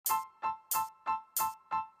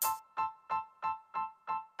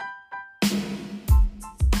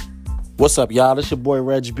What's up, y'all? It's your boy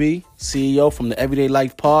Reg B, CEO from the Everyday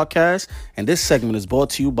Life Podcast, and this segment is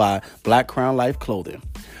brought to you by Black Crown Life Clothing.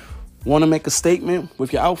 Want to make a statement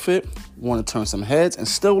with your outfit? Want to turn some heads and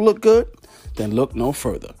still look good? Then look no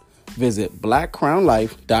further. Visit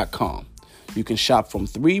blackcrownlife.com. You can shop from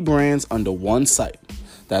 3 brands under one site.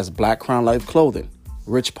 That's Black Crown Life Clothing,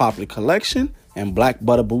 Rich Popular Collection, and Black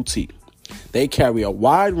Butter Boutique. They carry a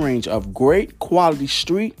wide range of great quality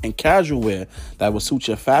street and casual wear that will suit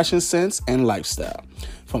your fashion sense and lifestyle.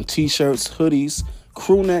 From t-shirts, hoodies,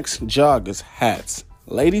 crew necks, joggers, hats,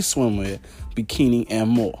 ladies swimwear, bikini, and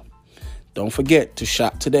more. Don't forget to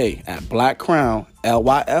shop today at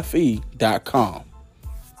blackcrownlyfe.com.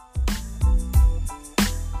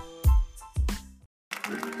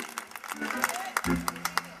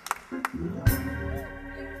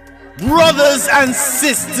 Brothers and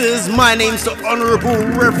sisters, my name's the Honourable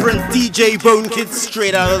Reverend DJ Bonekid,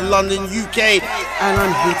 straight out of London, UK, and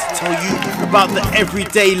I'm here to tell you about the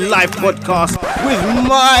Everyday Life Podcast with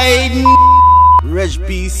my Reg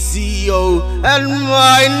B CEO and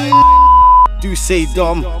my Duce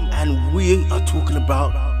Dom, and we are talking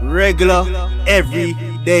about regular,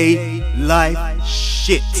 everyday life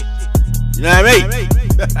shit. You know what I mean?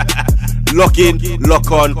 Lock in, lock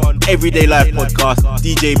on, Everyday Life Podcast,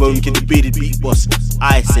 DJ Bonekid, the bearded beat boss.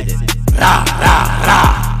 I said it. Rah, rah,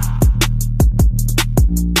 rah.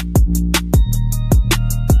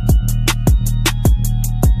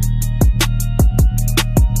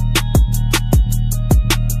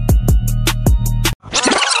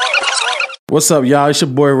 What's up, y'all? It's your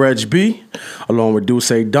boy Reg B, along with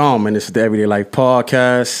Duce Dom, and this is the Everyday Life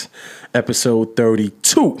Podcast, episode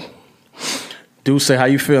 32. Duce, how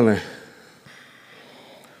you feeling?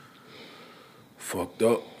 Fucked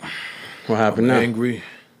up. What happened now? I'm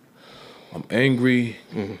angry.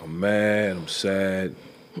 I'm mad. I'm sad.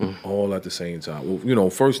 All at the same time. Well, you know,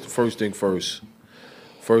 first thing first.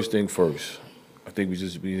 First thing first. I think we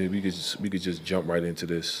could just jump right into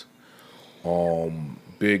this.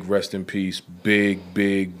 Big rest in peace. Big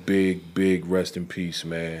rest in peace,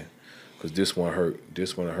 man. Because this one hurt.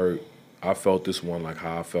 I felt this one like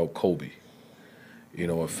how I felt Kobe. You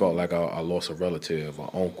know, it felt like I lost a relative, an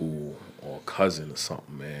uncle, or a cousin or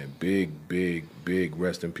something, man. Big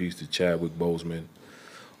rest in peace to Chadwick Boseman.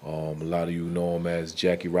 A lot of you know him as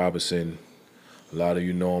Jackie Robinson. A lot of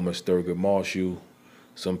you know him as Thurgood Marshall.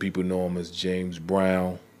 Some people know him as James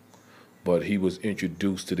Brown. But he was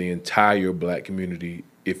introduced to the entire black community,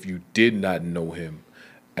 if you did not know him,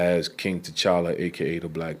 as King T'Challa, a.k.a. the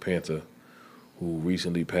Black Panther, who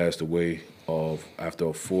recently passed away after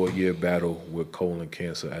a 4-year battle with colon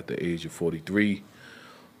cancer at the age of 43.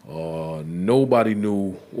 Nobody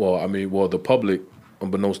knew, the public,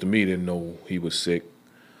 unbeknownst to me, didn't know he was sick.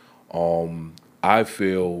 I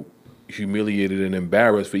feel humiliated and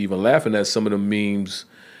embarrassed for even laughing at some of the memes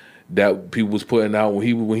that people was putting out when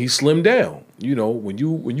he slimmed down. You know, when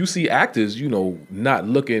you see actors, you know, not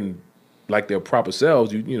looking like their proper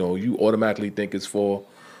selves, you automatically think it's for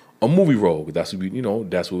a movie role. That's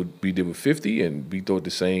what we did with 50, and we thought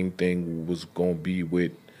the same thing was going to be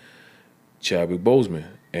with Chadwick Boseman.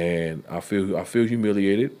 And I feel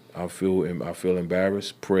humiliated. I feel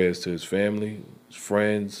embarrassed. Prayers to his family, his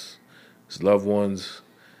friends, his loved ones.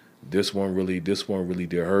 This one really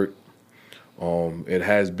did hurt. It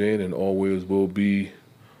has been and always will be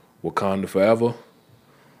Wakanda Forever.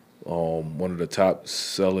 One of the top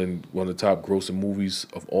grossing movies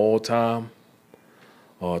of all time.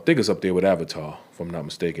 I think it's up there with Avatar, if I'm not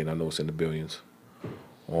mistaken. I know it's in the billions.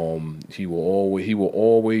 He will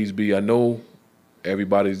always be. I know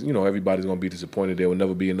everybody's gonna be disappointed. There will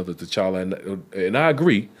never be another T'Challa, and I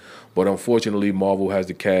agree. But unfortunately, Marvel has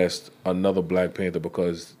to cast another Black Panther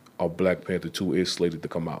because Black Panther 2 is slated to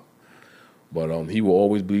come out. But he will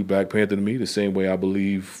always be Black Panther to me, the same way I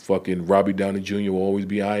believe fucking Robbie Downey Jr. will always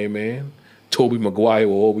be Iron Man. Tobey Maguire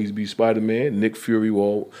will always be Spider-Man.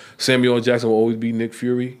 Samuel L. Jackson will always be Nick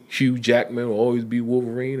Fury. Hugh Jackman will always be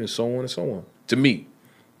Wolverine, and so on and so on. To me,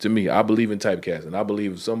 I believe in typecasting. I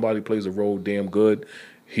believe if somebody plays a role damn good,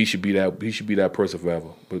 he should be that person forever.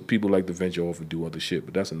 But people like to venture off and do other shit.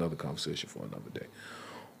 But that's another conversation for another day.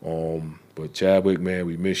 But Chadwick, man,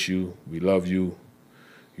 we miss you. We love you.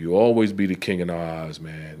 You always be the king in our eyes,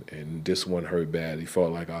 man. And this one hurt bad. He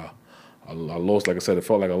felt like I lost, like I said, it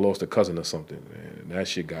felt like I lost a cousin or something, man. And that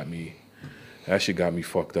shit got me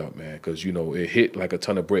fucked up, man. Because, it hit like a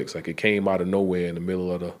ton of bricks. Like it came out of nowhere in the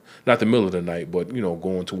middle of not the middle of the night, but,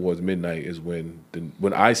 going towards midnight is when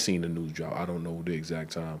I seen the news drop. I don't know the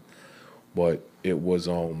exact time. But it was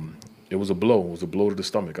a blow. It was a blow to the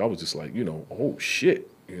stomach. I was just like, oh, shit.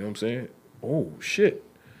 You know what I'm saying? Oh, shit.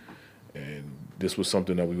 And this was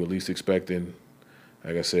something that we were least expecting.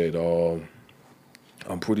 Like I said,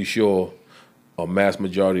 I'm pretty sure a mass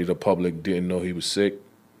majority of the public didn't know he was sick.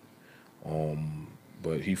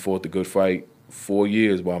 But he fought the good fight 4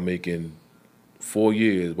 years while making 4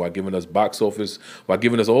 years, while giving us box office, while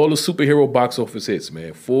giving us all the superhero box office hits,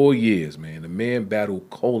 man. 4 years, man. The man battled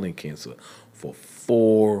colon cancer for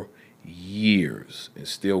 4 years and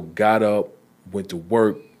still got up, went to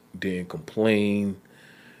work, didn't complain.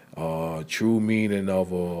 True meaning of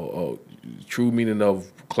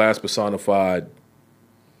class personified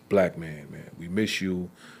black man, man. We miss you.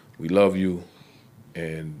 We love you.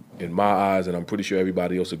 And in my eyes, and I'm pretty sure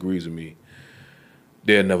everybody else agrees with me,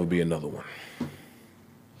 there'll never be another one.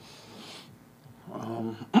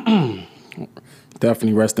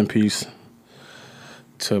 Definitely rest in peace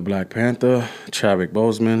to Black Panther, Chadwick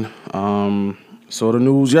Boseman. Saw the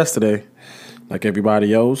news yesterday. Like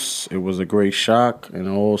everybody else, it was a great shock. And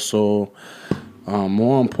also,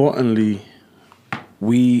 more importantly,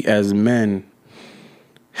 we as men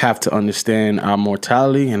have to understand our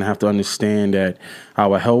mortality and have to understand that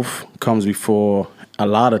our health comes before a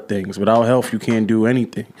lot of things. Without health, you can't do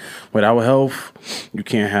anything. Without health, you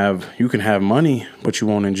can have money, but you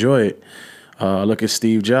won't enjoy it. Look at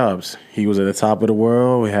Steve Jobs. He was at the top of the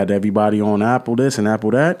world. We had everybody on Apple this and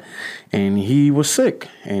Apple that. And he was sick.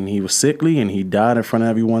 And he was sickly and he died in front of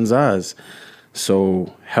everyone's eyes.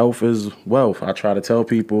 So health is wealth. I try to tell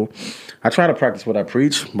people, I try to practice what I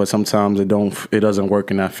preach, but sometimes it doesn't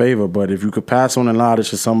work in that favor. But if you could pass on the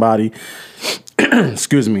knowledge to somebody,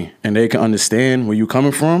 excuse me, and they can understand where you're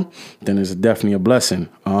coming from, then it's definitely a blessing.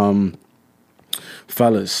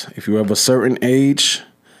 Fellas, if you're of a certain age,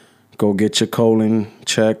 go get your colon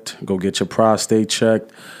checked. Go get your prostate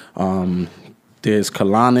checked. There's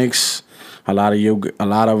colonics. A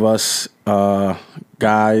lot of us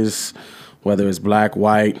guys, whether it's black,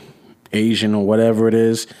 white, Asian, or whatever it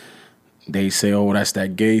is, they say, "Oh, that's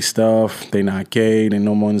that gay stuff. They not gay. Then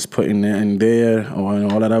no one's putting it in there or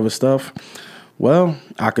all that other stuff." Well,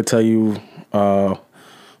 I could tell you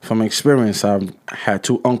from experience, I've had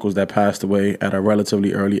 2 uncles that passed away at a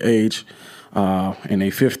relatively early age. In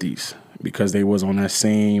their 50s, because they was on that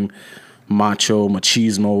same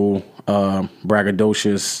machismo,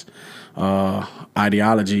 braggadocious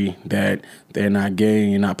ideology that they're not gay,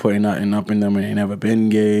 you're not putting nothing up in them, and they never been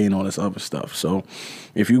gay and all this other stuff. So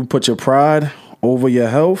if you put your pride over your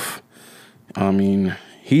health, I mean,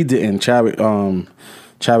 he didn't. Chadwick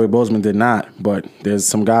Boseman did not, but there's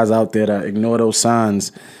some guys out there that ignore those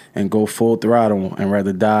signs and go full throttle and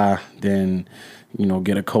rather die than, you know,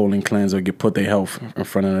 get a colon cleanse or put their health in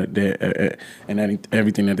front of their and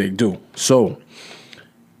everything that they do. So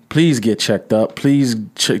please get checked up. Please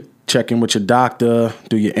check in with your doctor.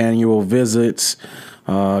 Do your annual visits.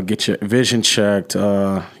 Get your vision checked.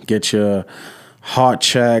 Get your heart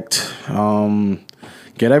checked.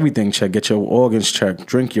 Get everything checked. Get your organs checked.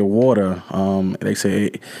 Drink your water. They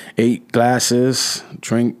say 8 glasses.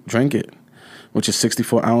 Drink it, which is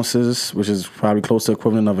 64 ounces, which is probably close to the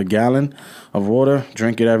equivalent of a gallon of water.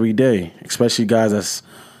 Drink it every day, especially guys that's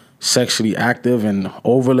sexually active and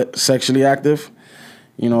overly sexually active.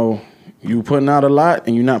 You know, you putting out a lot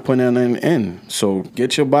and you're not putting anything in. So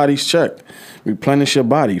get your bodies checked. Replenish your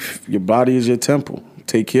body. Your body is your temple.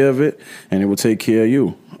 Take care of it, and it will take care of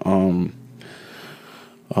you.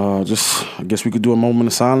 I guess we could do a moment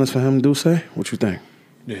of silence for him, Duce. What you think?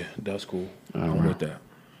 Yeah, that's cool. I'm with that.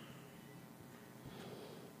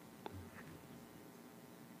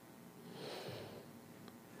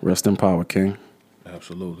 Rest in power, King.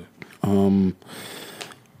 Absolutely.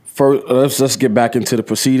 First, let's get back into the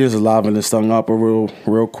proceedings, liven this thing up real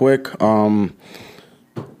quick.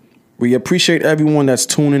 We appreciate everyone that's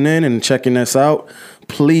tuning in and checking us out.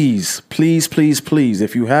 Please,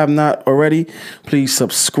 if you have not already, please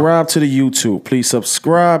subscribe to the YouTube. Please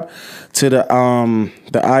subscribe to the on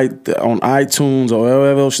iTunes or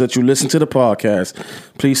wherever else that you listen to the podcast.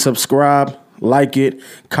 Please subscribe. Like it,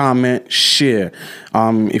 comment, share.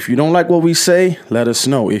 If you don't like what we say, let us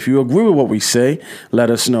know. If you agree with what we say,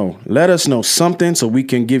 let us know. Let us know something so we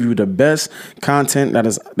can give you the best content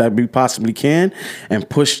that we possibly can and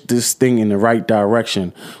push this thing in the right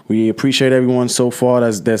direction. We appreciate everyone so far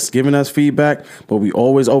that's giving us feedback, but we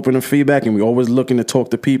always open the feedback and we always looking to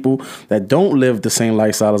talk to people that don't live the same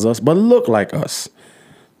lifestyle as us, but look like us.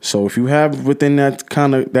 So if you have within that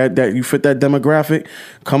kind of that you fit that demographic,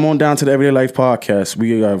 come on down to the Everyday Life Podcast.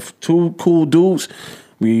 We have 2 cool dudes.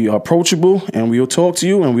 We are approachable, and we'll talk to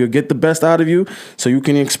you, and we'll get the best out of you so you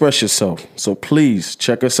can express yourself. So please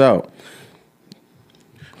check us out.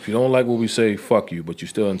 If you don't like what we say, fuck you, but you're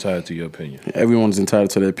still entitled to your opinion. Everyone's entitled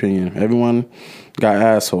to their opinion. Everyone got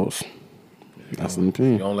assholes. That's an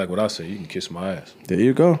opinion. You don't like what I say, you can kiss my ass. There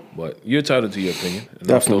you go. But you're entitled to your opinion,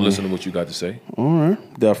 and I'll still listen to what you got to say. All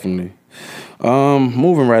right, definitely.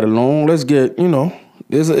 Moving right along, let's get, we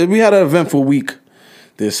had an eventful week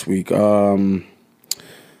this week.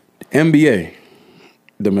 NBA,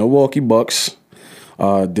 the Milwaukee Bucks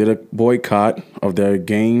did a boycott of their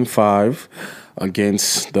Game 5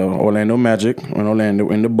 against the Orlando Magic in Orlando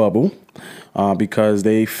in the bubble because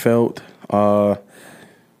they felt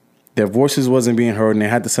their voices wasn't being heard, and they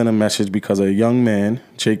had to send a message because a young man,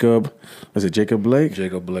 Jacob Blake?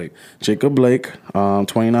 Jacob Blake,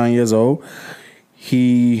 29 years old.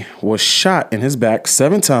 He was shot in his back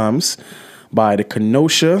 7 times by the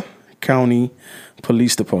Kenosha County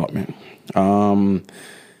Police Department.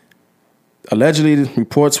 Allegedly,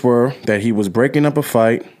 reports were that he was breaking up a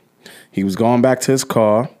fight. He was going back to his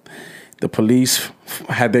car. The police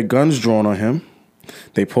had their guns drawn on him.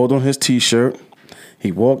 They pulled on his T-shirt.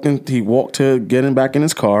 He walked to getting back in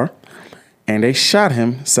his car, and they shot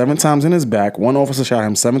him 7 times in his back. One officer shot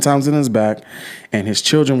him 7 times in his back, and his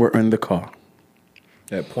children were in the car.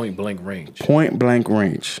 At point blank range. Point blank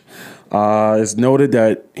range. It's noted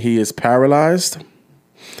that he is paralyzed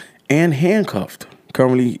and handcuffed.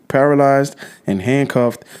 Currently paralyzed and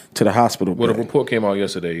handcuffed to the hospital. Well, a report came out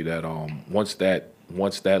yesterday that once that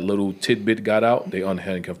little tidbit got out, they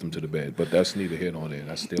unhandcuffed him to the bed. But that's neither here nor there.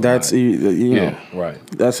 That's still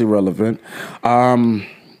right. That's irrelevant. I've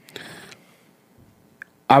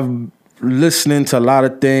listening to a lot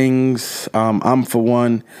of things. I'm for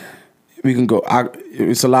one. We can go.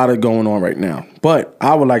 It's a lot of going on right now. But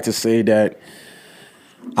I would like to say that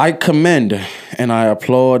I commend and I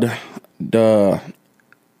applaud the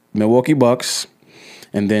Milwaukee Bucks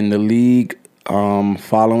and then the league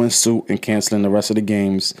following suit and canceling the rest of the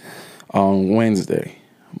games on Wednesday.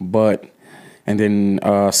 And then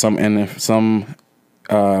some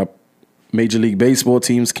Major League Baseball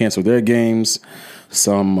teams canceled their games.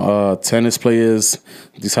 Some tennis players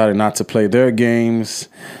decided not to play their games.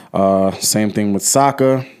 Same thing with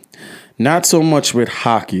soccer. Not so much with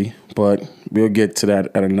hockey, but we'll get to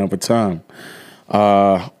that at another time.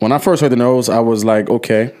 When I first heard the news, I was like,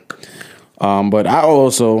 okay. But I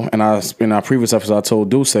also, in our previous episode, I told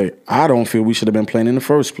Deuce, I don't feel we should have been playing in the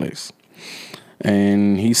first place.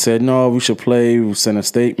 And he said, no, we should play. We sent a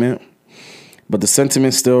statement. But the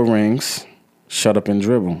sentiment still rings. Shut up and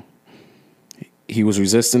dribble. He was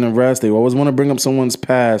resisting arrest. They always want to bring up someone's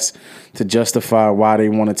past to justify why they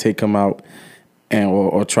want to take him out and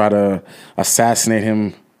or try to assassinate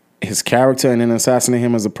him, his character, and then assassinate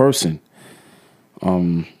him as a person.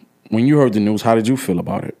 When you heard the news, how did you feel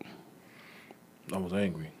about it? I was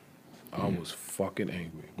angry. I was fucking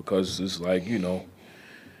angry because it's like,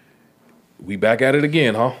 we back at it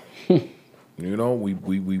again, huh?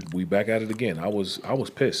 we back at it again. I was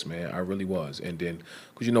pissed, man. I really was. And then,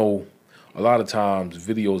 because a lot of times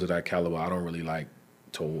videos of that caliber, I don't really like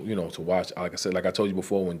to watch. Like I said, like I told you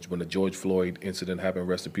before, when the George Floyd incident happened,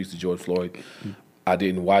 rest in peace to George Floyd, I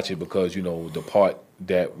didn't watch it because, the part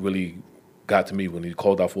that really got to me when he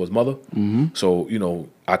called out for his mother. Mm-hmm. So,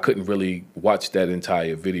 I couldn't really watch that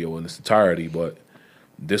entire video in its entirety, but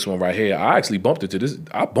this one right here, I actually bumped into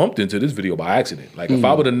this video by accident. Like, if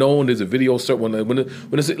I would have known there's a video, when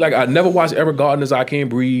it's like, I never watched Eric Gardner's I Can't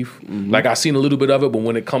Breathe. Mm-hmm. Like, I seen a little bit of it, but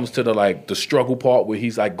when it comes to the struggle part where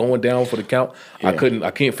he's like going down for the count,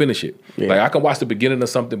 I can't finish it. Yeah. Like, I can watch the beginning of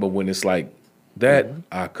something, but when it's like that,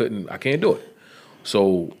 I can't do it.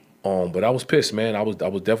 So, but I was pissed, man. I was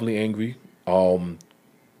definitely angry.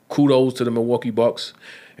 Kudos to the Milwaukee Bucks.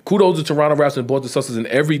 Kudos to Toronto Raptors and Boston Celtics and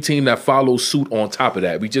every team that follows suit on top of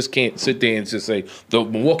that. We just can't sit there and just say the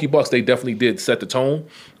Milwaukee Bucks, they definitely did set the tone,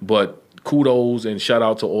 but kudos and shout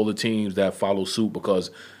out to all the teams that follow suit because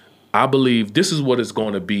I believe this is what it's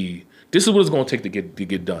going to be. This is what it's going to take to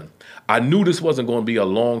get done. I knew this wasn't going to be a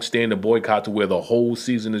long-standing boycott to where the whole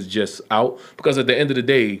season is just out because at the end of the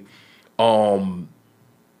day,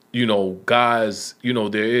 guys,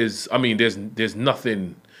 there's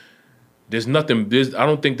nothing. I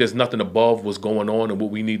don't think there's nothing above what's going on and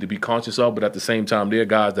what we need to be conscious of. But at the same time, there are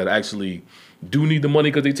guys that actually do need the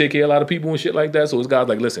money because they take care of a lot of people and shit like that. So it's guys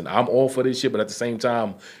like, listen, I'm all for this shit. But at the same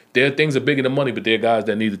time, there are things that are bigger than money, but there are guys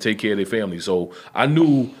that need to take care of their family. So I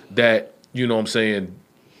knew that,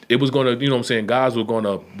 it was going to, guys were going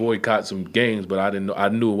to boycott some games, but I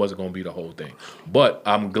knew it wasn't going to be the whole thing. But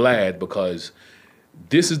I'm glad because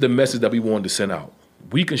this is the message that we wanted to send out.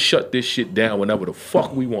 We can shut this shit down whenever the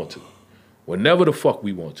fuck we want to. Whenever the fuck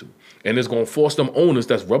we want to. And it's going to force them owners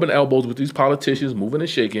that's rubbing elbows with these politicians, moving and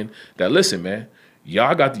shaking, that listen, man,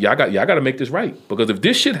 y'all got to make this right. Because if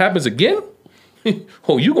this shit happens again, you're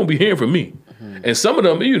going to be hearing from me. And some of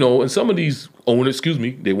them, and some of these owners,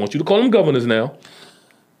 they want you to call them governors now.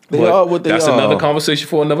 They are what they that's are. another conversation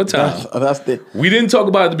for another time. We didn't talk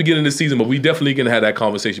about it at the beginning of the season, but we definitely can have that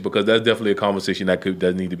conversation because that's definitely a conversation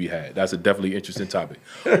that need to be had. That's a definitely interesting topic.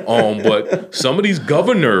 But some of these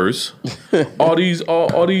governors are these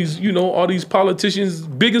politicians'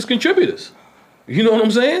 biggest contributors. You know what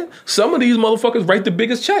I'm saying? Some of these motherfuckers write the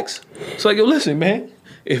biggest checks. It's like, yo, listen, man.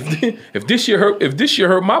 If this shit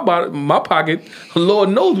hurt my pocket, Lord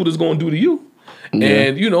knows what it's going to do to you. Yeah.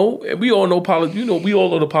 And we all know we all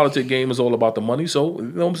know the politic game is all about the money. So you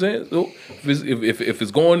know what I'm saying. So if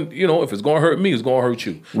it's going to hurt me, it's going to hurt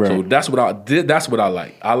you. Right. So that's what I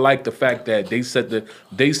like. I like the fact that they set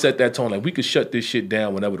that tone. Like we could shut this shit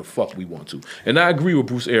down whenever the fuck we want to. And I agree with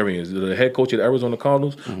Bruce Arians, the head coach of the Arizona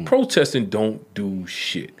Cardinals. Mm-hmm. Protesting don't do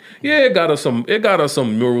shit. Yeah, it got us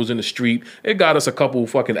some murals in the street. It got us a couple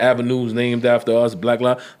fucking avenues named after us, Black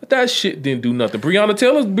Lives. But that shit didn't do nothing. Breonna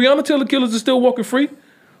Taylor killers is still walking free,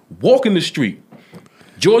 walking the street.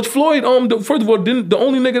 George Floyd, first of all, the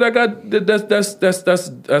only nigga that got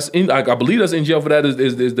that's in, I believe that's in jail for that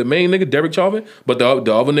is the main nigga, Derek Chauvin. But the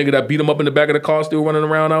other nigga that beat him up in the back of the car still running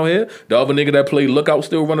around out here. The other nigga that played lookout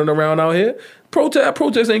still running around out here.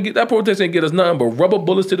 Protest ain't get us nothing but rubber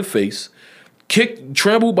bullets to the face.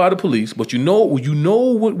 Trampled by the police, but you know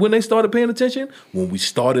when they started paying attention? When we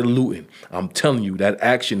started looting. I'm telling you, that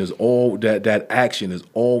action is always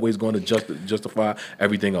going to justify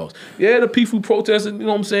everything else. Yeah, the peaceful protesting, you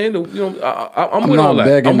know what I'm saying? I'm with all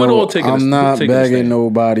that. I'm not begging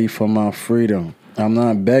nobody for my freedom. I'm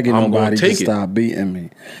not begging nobody to stop beating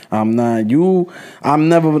me. I'm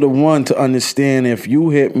never the one to understand if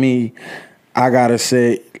you hit me, I gotta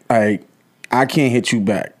say, like, I can't hit you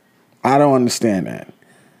back. I don't understand that.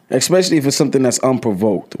 Especially if it's something that's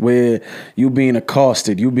unprovoked, where you being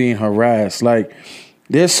accosted, you being harassed. Like,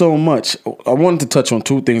 there's so much. I wanted to touch on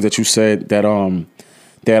two things that you said that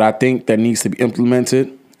I think that needs to be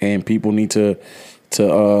implemented and people need to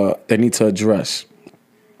address.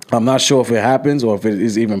 I'm not sure if it happens or if it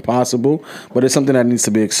is even possible, but it's something that needs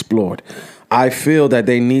to be explored. I feel that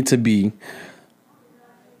they need to be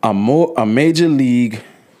a major league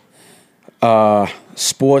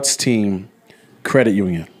sports team credit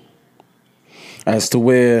union, as to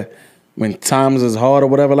where when times is hard or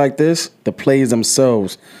whatever like this, the players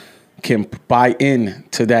themselves can buy in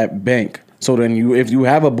to that bank. So then if you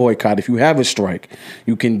have a boycott, if you have a strike,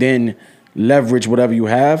 you can then leverage whatever you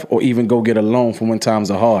have or even go get a loan for when times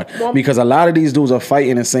are hard. Because a lot of these dudes are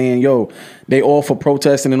fighting and saying, yo, they all for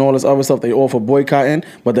protesting and all this other stuff. They all for boycotting.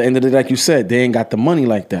 But at the end of the day, like you said, they ain't got the money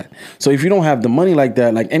like that. So if you don't have the money like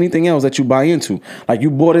that, like anything else that you buy into, like you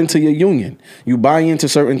bought into your union, you buy into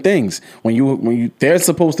certain things when you they're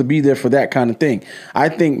supposed to be there for that kind of thing. I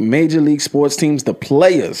think major league sports teams, the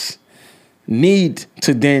players, need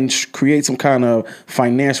to then create some kind of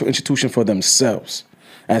financial institution for themselves,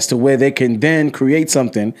 as to where they can then create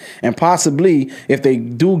something, and possibly if they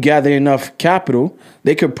do gather enough capital,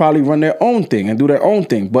 they could probably run their own thing and do their own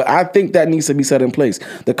thing. But I think that needs to be set in place.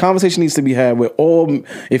 The conversation needs to be had with all.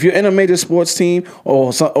 If you're in a major sports team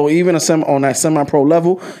or even on that semi-pro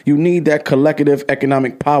level, you need that collective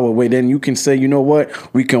economic power where then you can say, you know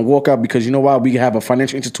what, we can walk out because you know why, we have a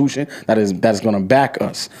financial institution that is going to back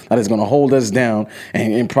us, that is going to hold us down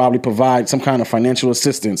and probably provide some kind of financial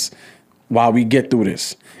assistance while we get through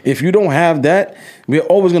this. If you don't have that, we're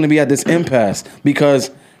always going to be at this impasse because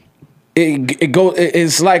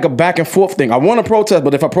it's like a back and forth thing. I want to protest,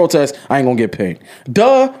 but if I protest, I ain't going to get paid.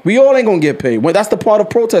 Duh, we all ain't going to get paid. Well, that's the part of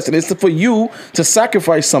protesting. It's for you to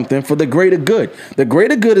sacrifice something for the greater good. The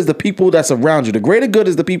greater good is the people that's around you. The greater good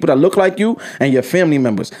is the people that look like you and your family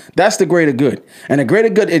members. That's the greater good. And the greater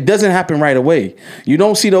good, it doesn't happen right away. You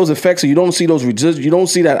don't see those effects, or you don't see those results. You don't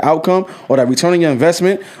see that outcome or that return on your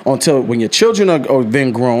investment until when your children are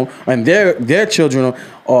then grown and their children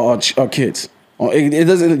are kids. It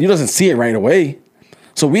doesn't. You doesn't see it right away.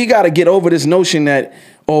 So we got to get over this notion that,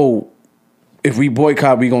 if we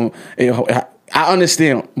boycott, we gonna. I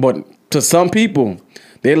understand, but to some people,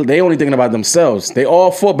 they only thinking about themselves. They all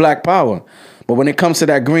for Black Power, but when it comes to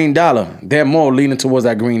that green dollar, they're more leaning towards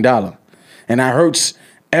that green dollar, and that hurts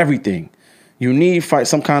everything. You need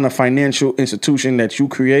some kind of financial institution that you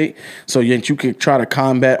create so that you can try to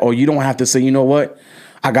combat, or you don't have to say, you know what,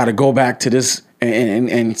 I got to go back to this.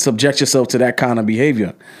 And subject yourself to that kind of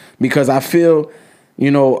behavior, because I feel,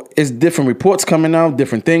 it's different reports coming out,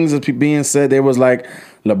 different things being said. There was like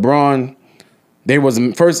LeBron. There was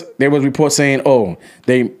reports saying,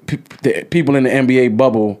 the people in the NBA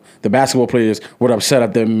bubble, the basketball players, were upset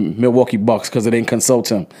at the Milwaukee Bucks because they didn't consult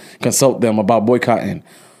them about boycotting.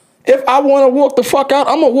 If I want to walk the fuck out,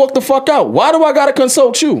 I'm gonna walk the fuck out. Why do I gotta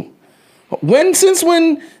consult you? Since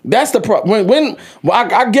when? That's the problem. When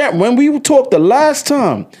we talked the last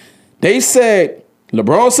time, they said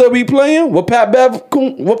LeBron said we playing. What Pat Bev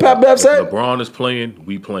said? LeBron is playing.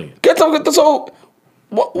 We playing. So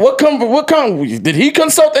what come? Did he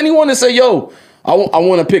consult anyone and say, yo, I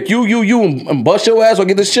want to pick you, and bust your ass or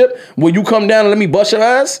get this chip? Will you come down and let me bust your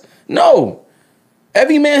ass? No.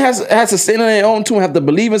 Every man has to stand on their own too and have to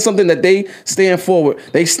believe in something that they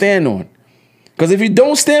stand on. Because if you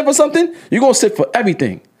don't stand for something, you're going to sit for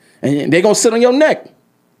everything. And they're going to sit on your neck.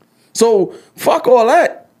 So, fuck all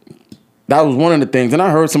that. That was one of the things. And I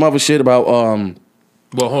heard some other shit about...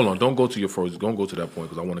 Well, hold on. Don't go to your first. Don't go to that point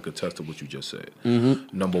because I want to contest to what you just said.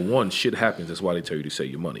 Mm-hmm. Number one, shit happens. That's why they tell you to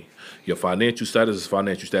save your money. Your financial status is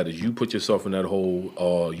financial status. You put yourself in that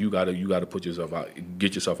hole. You gotta put yourself out.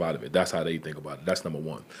 Get yourself out of it. That's how they think about it. That's number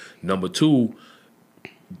one. Number two,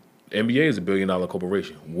 NBA is $1 billion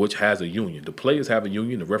corporation, which has a union. The players have a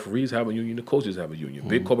union. The referees have a union. The coaches have a union. Mm-hmm.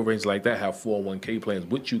 Big corporations like that have 401k plans,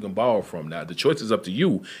 which you can borrow from. Now, the choice is up to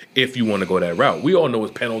you if you want to go that route. We all know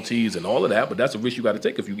it's penalties and all of that, but that's a risk you got to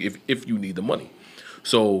take if you need the money.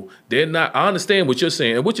 So they're not. I understand what you're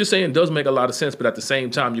saying, and what you're saying does make a lot of sense. But at the same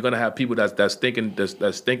time, you're gonna have people that's thinking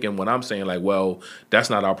what I'm saying. Like, well, that's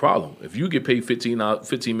not our problem. If you get paid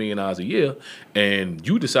 $15 million a year, and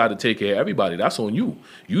you decide to take care of everybody, that's on you.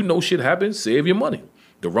 You know shit happens. Save your money.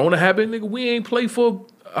 The Rona happened, nigga. We ain't play for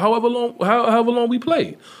however long we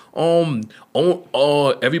played.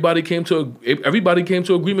 Everybody came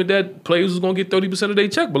to agreement that players was gonna get 30% of their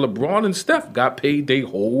check, but LeBron and Steph got paid their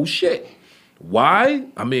whole shit. Why?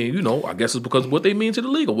 I mean, I guess it's because of what they mean to the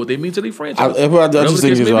league or what they mean to the franchise. I just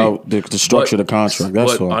think it's about the structure of the contract.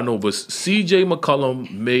 That's all. I know, but C.J.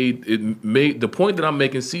 McCollum made the point that I'm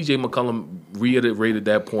making. C.J. McCollum reiterated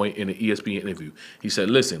that point in an ESPN interview. He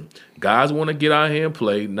said, listen, guys want to get out here and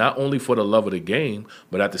play, not only for the love of the game,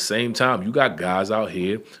 but at the same time, you got guys out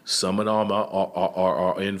here, some of them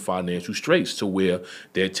are in financial straits to where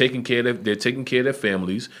they're taking care of their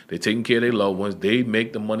families, they're taking care of their loved ones, they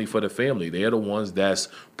make the money for the family. They're the ones that's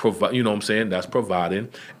that's providing,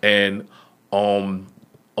 and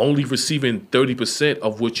only receiving 30%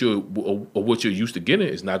 of what you're used to getting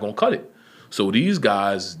is not gonna cut it. So these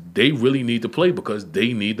guys, they really need to play because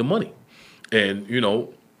they need the money. And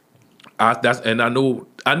I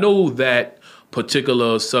know that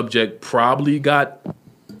particular subject probably got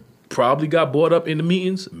brought up in the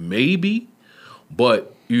meetings, maybe,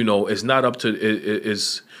 but it's not up to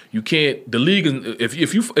it's. You can't. The league,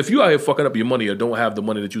 if you out here fucking up your money or don't have the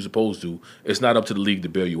money that you're supposed to, it's not up to the league to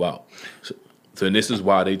bail you out. So this is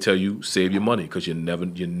why they tell you save your money because you never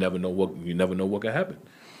know what can happen.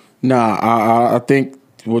 Nah, I think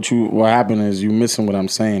what happened is you missing what I'm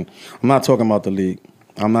saying. I'm not talking about the league.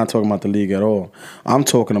 I'm not talking about the league at all. I'm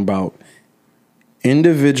talking about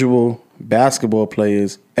individual basketball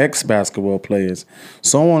players, ex-basketball players,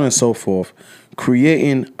 so on and so forth,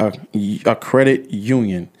 creating a credit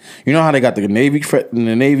union. You know how they got the Navy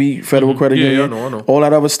Federal Credit Union, I know. all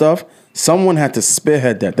that other stuff? Someone had to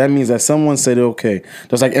spearhead that. That means that someone said, okay,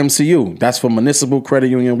 just like MCU, that's for municipal credit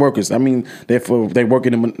union workers. I mean, they work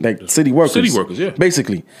in like city workers. City workers, yeah.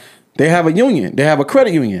 Basically, they have a union. They have a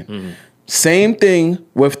credit union. Mm-hmm. Same thing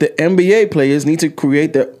with the NBA players need to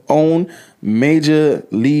create their own major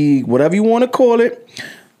league, whatever you want to call it,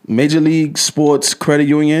 major league sports credit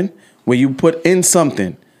union, where you put in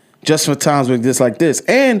something just for times like this.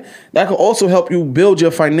 And that can also help you build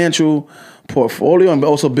your financial portfolio and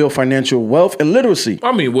also build financial wealth and literacy.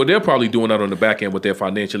 I mean, well, they're probably doing that on the back end with their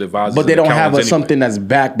financial advisors. But they don't have something that's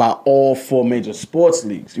backed by all 4 major sports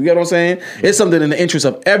leagues. You get what I'm saying? Mm-hmm. It's something in the interest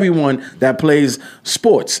of everyone that plays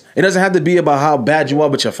sports. It doesn't have to be about how bad you are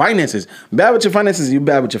with your finances. Bad with your finances, you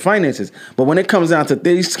bad with your finances. But when it comes down to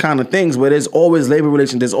these kind of things where there's always labor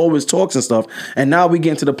relations, there's always talks and stuff, and now we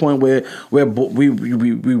get to the point where we're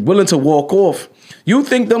willing to walk off. You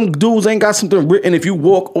think them dudes ain't got something written? If you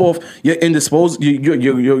walk off, you're indisposed.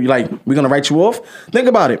 You're like, we're gonna write you off. Think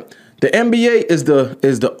about it. The NBA is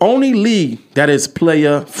the only league that is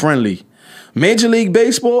player friendly. Major League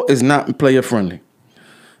Baseball is not player friendly.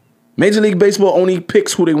 Major League Baseball only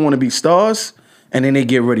picks who they want to be stars, and then they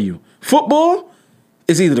get rid of you. Football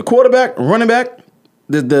is either the quarterback, running back,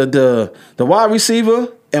 the wide receiver,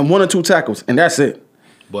 and 1 or 2 tackles, and that's it.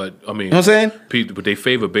 But I mean, you know what I'm saying? But they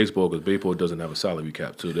favor baseball because baseball doesn't have a salary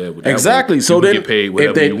cap. So exactly. So then get paid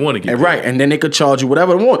whatever you want to get paid. Right, and then they could charge you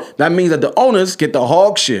whatever they want. That means that the owners get the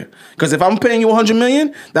hog share. Because if I'm paying you $100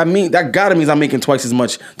 million, that gotta means I'm making twice as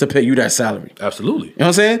much to pay you that salary. Absolutely. You know what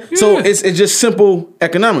I'm saying? Yeah. So it's just simple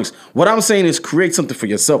economics. What I'm saying is create something for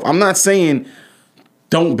yourself. I'm not saying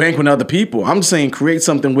don't bank on other people. I'm saying create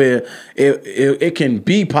something where it can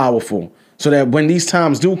be powerful so that when these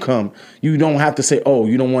times do come, you don't have to say, oh,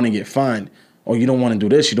 you don't want to get fined, or you don't want to do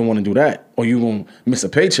this, you don't want to do that, or you're going to miss a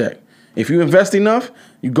paycheck. If you invest enough,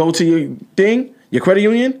 you go to your thing, your credit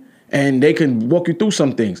union, and they can walk you through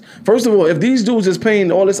some things. First of all, if these dudes is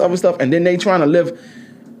paying all this other stuff and then they trying to live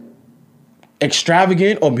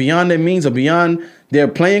extravagant or beyond their means or beyond their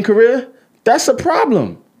playing career, that's a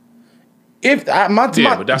problem. But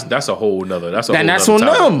that's a whole nother. That's on them. You know what I'm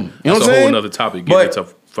saying? That's a whole nother topic. Getting into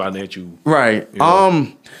financial. Right. You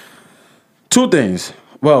know. Two things.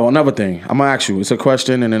 Well, another thing. I'm gonna ask you. It's a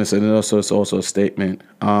question, and then it's also a statement.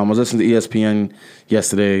 I was listening to ESPN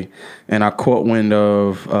yesterday, and I caught wind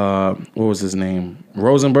of what was his name,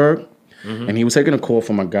 Rosenberg, and he was taking a call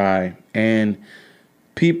from a guy, and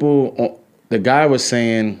the guy was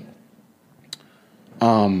saying,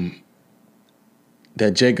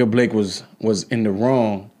 that Jacob Blake was in the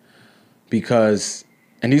wrong because,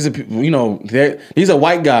 and these are these are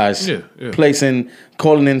white guys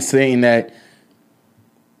calling in saying that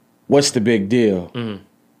what's the big deal?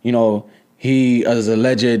 He is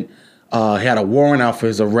alleged he had a warrant out for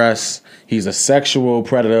his arrest. He's a sexual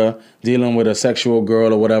predator dealing with a sexual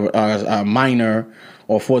girl or whatever, a minor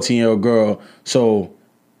or 14-year-old girl. So.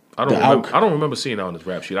 I don't remember seeing that on his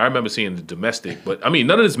rap sheet. I remember seeing the domestic, but I mean,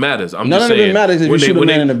 none of this matters. None of it matters if you shoot a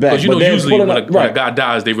man in the back. Because usually when a guy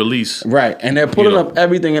dies, they release. Right, and they're pulling up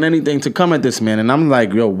everything and anything to come at this man. And I'm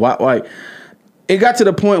like, yo, why? It got to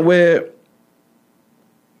the point where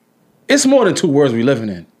it's more than two worlds we living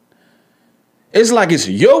in. It's like it's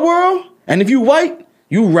your world, and if you white,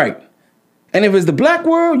 you right. And if it's the black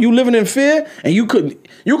world, you living in fear, and you could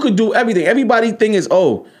do everything. Everybody thing is,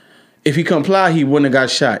 oh, if he comply, he wouldn't have got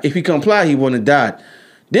shot. If he comply, he wouldn't have died.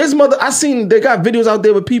 They got videos out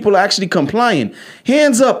there where people are actually complying.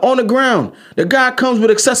 Hands up on the ground. The guy comes with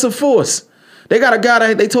excessive force. They got a guy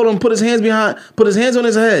that they told him put his hands on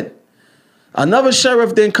his head. Another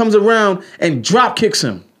sheriff then comes around and drop kicks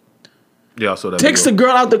him. Yeah, I saw that. Takes the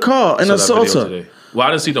girl out the car and assaults her. Well,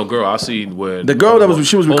 I didn't see no girl. I seen when the girl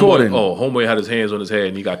she was recording. Homeboy had his hands on his head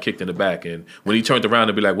and he got kicked in the back. And when he turned around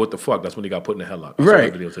and be like, "What the fuck?" That's when he got put in the headlock. I saw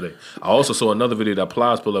that video today. I also saw another video that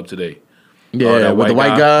Plies pulled up today. Yeah, with the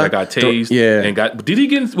white guy that got tased. And got. Did he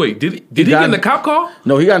get? Wait, did he get in the cop car?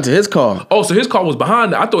 No, he got into his car. Oh, so his car was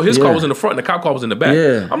behind. I thought his car was in the front and the cop car was in the back.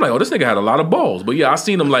 Yeah. I'm like, oh, this nigga had a lot of balls. But yeah, I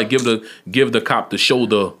seen him like give the cop the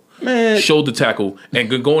shoulder. Man. Shoulder tackle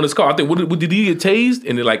and go in his car. I think what did he get tased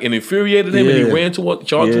and it infuriated him and he ran towards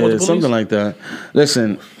the police? Something like that.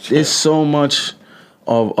 Listen, there's so much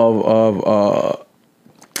of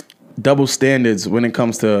double standards when it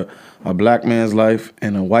comes to a black man's life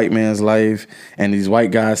and a white man's life, and these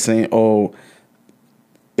white guys saying, "Oh,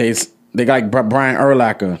 they got Brian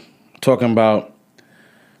Urlacher talking about."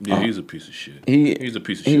 Yeah, he's a piece of shit. He's a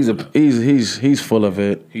piece of shit. He's full of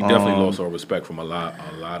it. He definitely lost all respect from a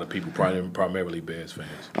lot of people, primarily Bears fans.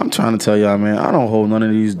 I'm trying to tell y'all, man, I don't hold none of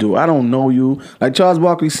these dudes. I don't know you. Like Charles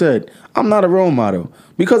Barkley said, I'm not a role model.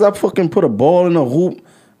 Because I fucking put a ball in a hoop,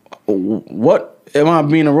 what am I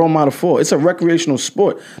being a role model for? It's a recreational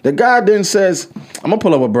sport. The guy then says, I'm going to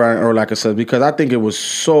pull up what Brian Urlacher says because I think it was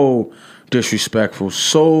so disrespectful,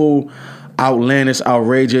 so outlandish,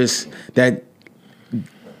 outrageous that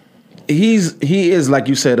he is, like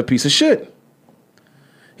you said, a piece of shit.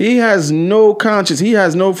 He has no conscience. He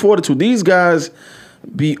has no fortitude. These guys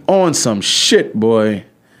be on some shit, boy.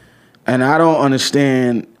 And I don't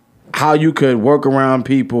understand how you could work around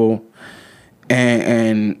people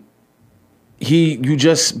and you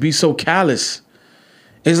just be so callous.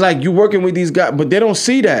 It's like you working with these guys, but they don't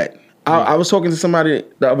see that. I was talking to somebody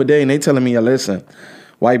the other day and they telling me, listen,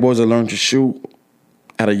 white boys are learning to shoot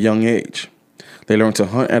at a young age. They learn to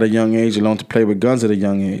hunt at a young age. They learn to play with guns at a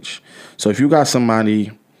young age. So if you got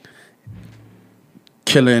somebody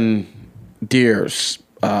killing deers,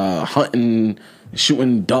 hunting,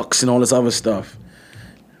 shooting ducks, and all this other stuff,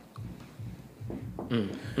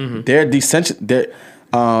 they're desensitized.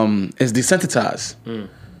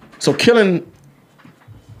 So killing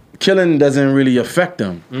doesn't really affect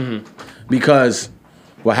them because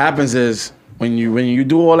what happens is when you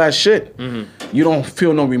do all that shit, you don't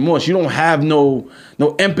feel no remorse. You don't have no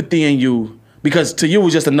empathy in you because to you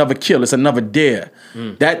it's just another kill. It's another dare.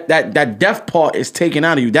 That death part is taken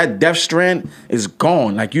out of you. That death strand is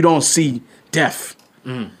gone. Like you don't see death.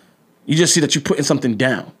 You just see that you're putting something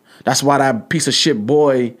down. That's why that piece of shit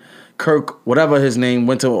boy, Kirk, whatever his name,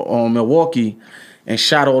 went to Milwaukee and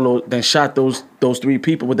shot those three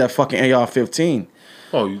people with that fucking AR-15.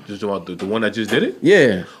 Oh, you just about the one that just did it?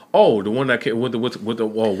 Yeah. Oh, the one that came with the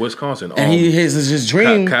Wisconsin. And his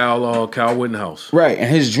dream. Kyle Wittenhouse. Right, and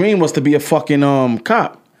his dream was to be a fucking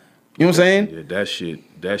cop. You know what I'm saying? Yeah,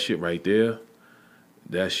 that shit right there.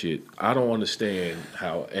 That shit. I don't understand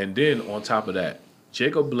how. And then on top of that,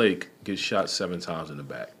 Jacob Blake gets shot 7 times in the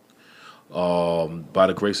back. By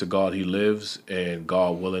the grace of God, he lives, and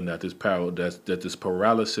God willing that this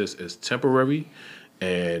paralysis is temporary,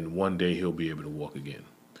 and one day he'll be able to walk again.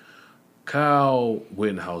 Kyle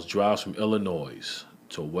Wittenhouse drives from Illinois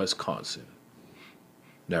to Wisconsin.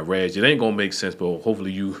 Now, Reg, it ain't gonna make sense, but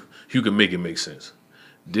hopefully you can make it make sense.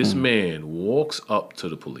 This man walks up to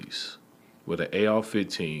the police with an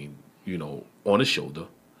AR-15, on his shoulder.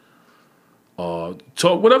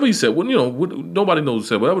 Talk whatever he said. Nobody knows what he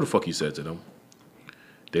said. Whatever the fuck he said to them.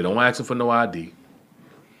 They don't ask him for no ID.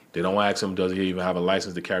 They don't ask him, does he even have a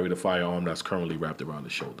license to carry the firearm that's currently wrapped around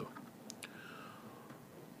his shoulder.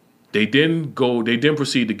 They then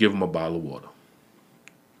proceed to give him a bottle of water.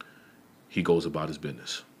 He goes about his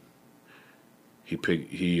business. He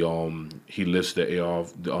lifts the AR.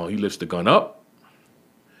 He lifts the gun up.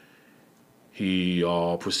 He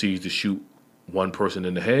proceeds to shoot one person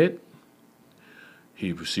in the head.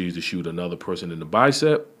 He proceeds to shoot another person in the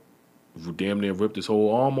bicep. Damn near ripped his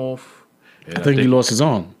whole arm off. And I think he lost his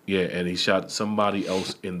arm. Yeah, and he shot somebody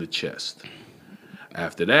else in the chest.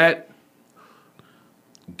 After that,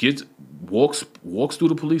 walks through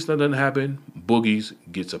the police. Nothing happened. Boogies,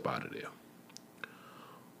 gets up out of there.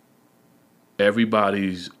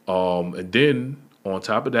 Everybody's and then on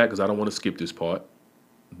top of that, because I don't want to skip this part,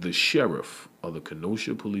 the sheriff of the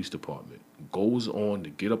Kenosha Police Department goes on to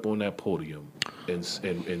get up on that podium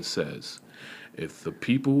and says, if the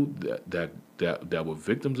people that were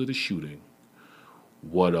victims of the shooting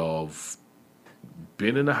would have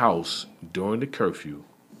been in the house during the curfew,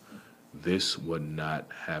 this would not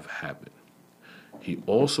have happened. He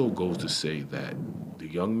also goes to say that the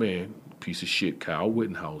young man, piece of shit, Kyle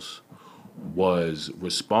Wittenhouse, was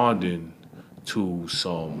responding to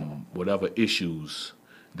some whatever issues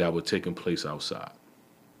that were taking place outside.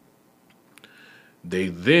 They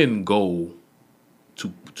then go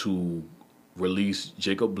to release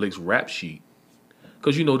Jacob Blake's rap sheet,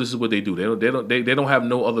 because this is what they do. They don't have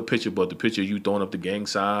no other picture but the picture of you throwing up the gang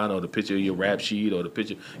sign, or the picture of your rap sheet, or the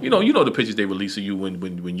picture the pictures they release of you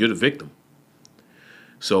when you're the victim.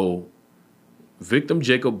 So, victim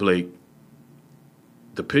Jacob Blake,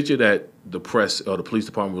 the picture that the press or the police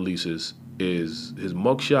department releases is his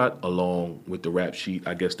mugshot along with the rap sheet,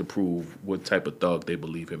 I guess, to prove what type of thug they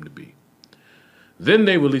believe him to be. Then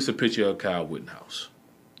they release a picture of Kyle Wittenhouse.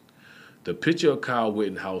 The picture of Kyle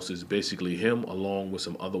Wittenhouse is basically him along with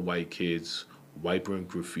some other white kids wiping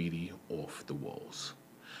graffiti off the walls.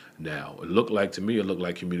 Now, it looked like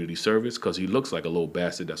community service, because he looks like a little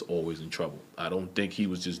bastard that's always in trouble. I don't think he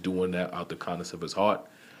was just doing that out the kindness of his heart.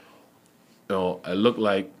 It looked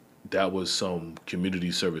like that was some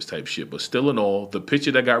community service type shit. But still in all, the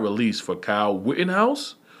picture that got released for Kyle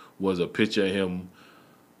Wittenhouse was a picture of him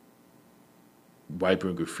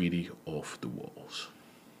wiping graffiti off the walls.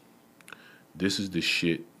 This is the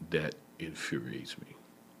shit that infuriates me.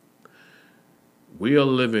 We are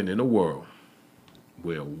living in a world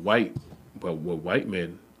where white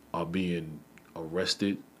men are being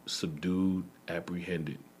arrested, subdued,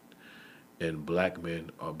 apprehended, and black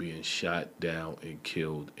men are being shot down and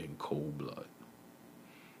killed in cold blood.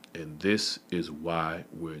 And this is why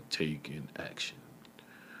we're taking action.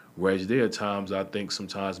 Whereas there are times I think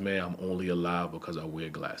sometimes, man, I'm only alive because I wear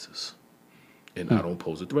glasses and I don't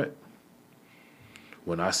pose a threat.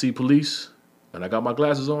 When I see police and I got my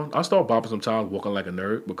glasses on, I start bopping sometimes, walking like a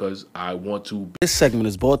nerd, because I want to. This segment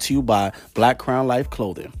is brought to you by Black Crown Life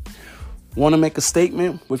Clothing. Want to make a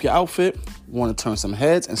statement with your outfit? Want to turn some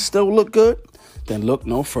heads and still look good? Then look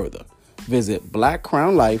no further. Visit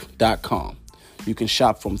blackcrownlife.com. You can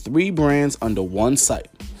shop from 3 brands under one site.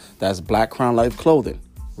 That's Black Crown Life Clothing,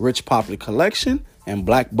 Rich Popular Collection, and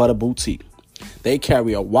Black Butter Boutique. They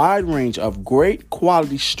carry a wide range of great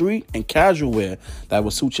quality street and casual wear that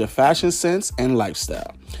will suit your fashion sense and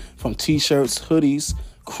lifestyle. From t-shirts, hoodies,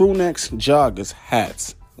 crew necks, joggers,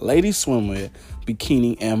 hats, ladies swimwear,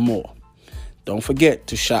 bikini, and more. Don't forget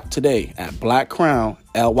to shop today at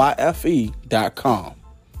blackcrownlyfe.com.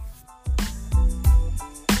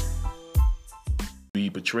 Be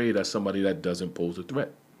portrayed as somebody that doesn't pose a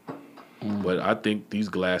threat. But I think these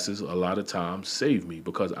glasses a lot of times save me,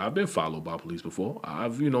 because I've been followed by police before. I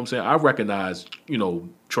recognize,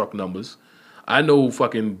 truck numbers. I know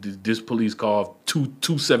fucking this police car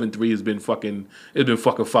 273 has been fucking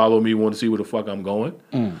following me, want to see where the fuck I'm going.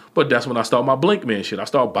 But that's when I start my blink man shit. I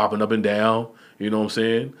start bopping up and down,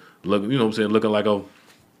 looking like a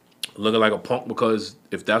looking like a punk because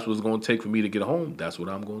if that's what it's going to take for me to get home, that's what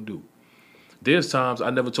I'm going to do. There's times,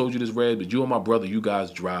 I never told you this, Red, but you and my brother, you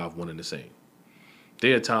guys drive one and the same.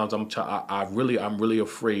 There are times I'm really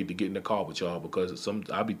afraid to get in the car with y'all because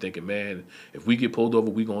I be thinking, man, if we get pulled over,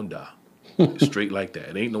 we gonna die. Straight like that.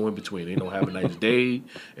 It ain't no in between. It ain't no have a nice day.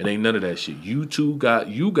 It ain't none of that shit. You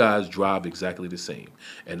guys drive exactly the same.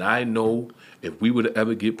 And I know if we would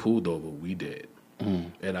ever get pulled over, we dead.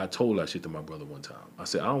 And I told that shit to my brother one time. I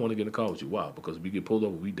said, I don't want to get in the car with you. Why? Because if we get pulled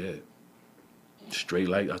over, we dead.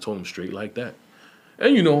 I told him straight like that.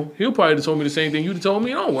 And he'll probably have told me the same thing you'd told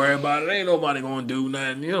me. Don't worry about it. Ain't nobody gonna do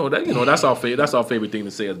nothing. That's our favorite thing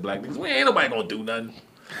to say as black niggas. Ain't nobody gonna do nothing.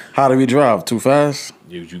 How do we drive? Too fast?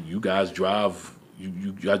 You guys drive.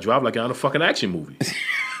 You guys drive like you're on a fucking action movie.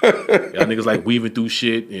 Y'all niggas like weaving through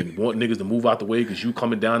shit and want niggas to move out the way because you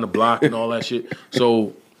coming down the block and all that shit.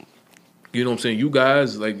 So. You know what I'm saying? You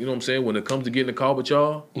guys, like, you know what I'm saying? When it comes to getting in the car with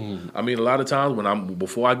y'all, I mean, a lot of times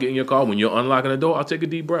before I get in your car, when you're unlocking the door, I'll take a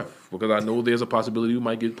deep breath because I know there's a possibility we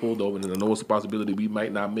might get pulled over, and I know it's a possibility we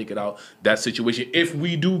might not make it out that situation if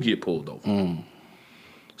we do get pulled over.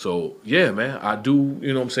 So, yeah, man, I do,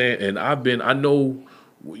 you know what I'm saying? And I know,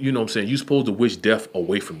 you know what I'm saying, you're supposed to wish death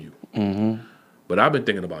away from you. But I've been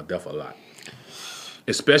thinking about death a lot,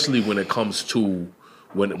 especially when it comes to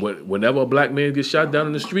whenever a black man gets shot down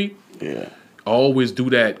in the street. Yeah. I always do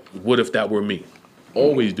that, what if that were me?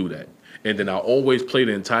 Always do that. And then I always play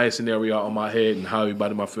the entire scenario out in my head and how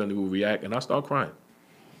everybody in my family will react, and I start crying.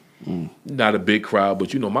 Not a big crowd,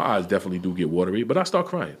 but my eyes definitely do get watery, but I start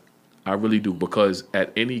crying. I really do, because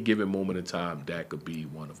at any given moment in time, that could be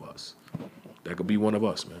one of us. That could be one of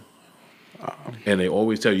us, man. And they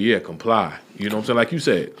always tell you, yeah, comply. You know what I'm saying? Like you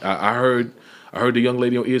said, I heard the young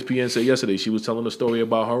lady on ESPN say yesterday, she was telling a story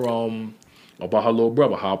about her little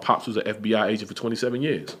brother, how Pops was an FBI agent for 27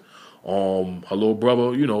 years. Her little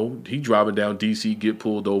brother, he driving down D.C., get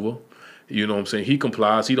pulled over. You know what I'm saying? He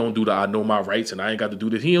complies. He don't do the I know my rights and I ain't got to do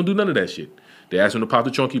this. He don't do none of that shit. They ask him to pop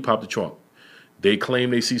the trunk, he popped the trunk. They claim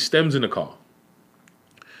they see stems in the car.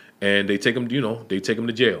 And they take him,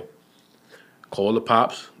 to jail. Call the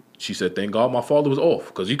Pops. She said, thank God my father was off.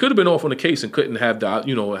 Because he could have been off on the case and couldn't have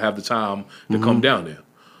the time to come down there.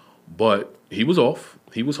 But he was off.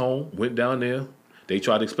 He was home, went down there. They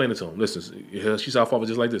tried to explain it to him. Listen, she said, our father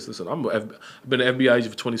just like this. Listen, I've been an FBI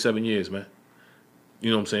agent for 27 years, man. You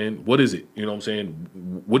know what I'm saying? What is it? You know what I'm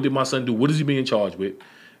saying? What did my son do? What is he being charged with?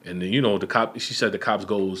 And then, the cop, she said the cops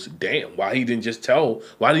goes, damn, why didn't you just tell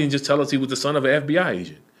us he was the son of an FBI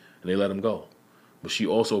agent? And they let him go. But she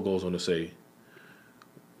also goes on to say,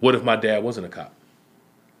 what if my dad wasn't a cop?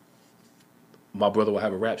 My brother would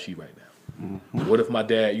have a rap sheet right now. What if my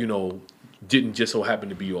dad, didn't just so happen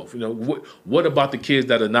to be off? What about the kids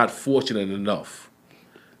that are not fortunate enough,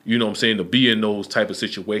 to be in those type of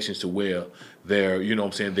situations to where their,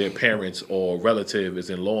 their parents or relative is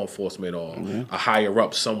in law enforcement or a higher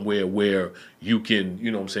up somewhere where you can,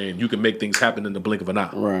 you can make things happen in the blink of an eye.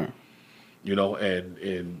 Right. And you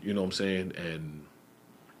know what I'm saying? And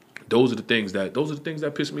those are the things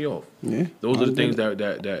that piss me off. Yeah. Those are the things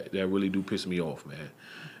that really do piss me off, man.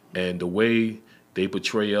 And the way they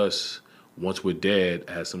portray us once we're dead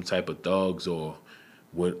as some type of thugs or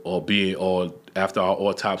after our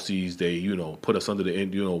autopsies they put us under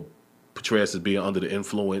the portray us as being under the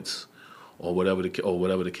influence or whatever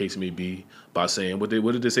the case may be, by saying what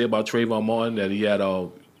did they say about Trayvon Martin, that he had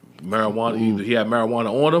marijuana, either he had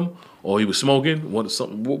marijuana on him or he was smoking,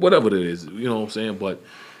 whatever it is, you know what I'm saying? But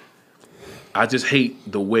I just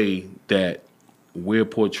hate the way that we're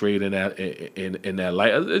portrayed in that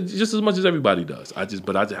light, just as much as everybody does.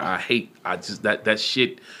 I hate that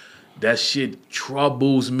shit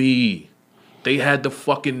troubles me. They had the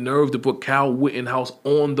fucking nerve to put Kyle Rittenhouse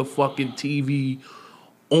on the fucking TV,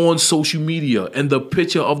 on social media, and the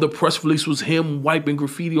picture of the press release was him wiping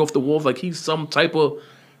graffiti off the walls like he's some type of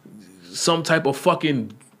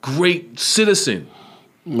fucking great citizen.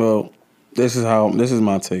 Well, this is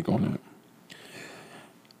my take on it.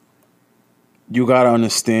 You gotta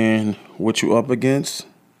understand what you're up against,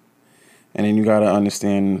 and then you gotta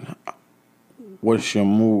understand what's your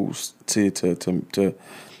moves to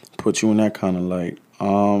put you in that kind of light.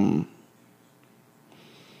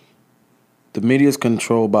 The media is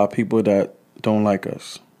controlled by people that don't like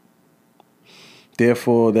us.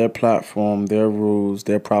 Therefore, their platform, their rules,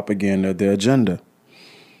 their propaganda, their agenda.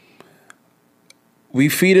 We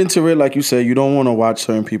feed into it, like you said. You don't want to watch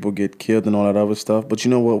certain people get killed and all that other stuff. But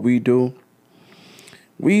you know what we do?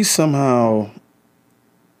 We somehow,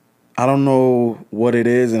 I don't know what it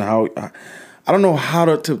is and how, I don't know how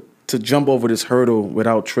to to jump over this hurdle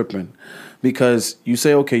without tripping. Because you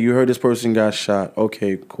say, okay, you heard this person got shot.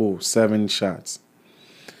 Okay, cool, 7 shots.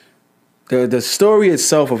 The story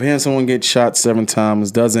itself of hearing someone get shot 7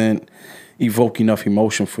 times doesn't evoke enough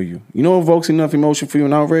emotion for you. You know what evokes enough emotion for you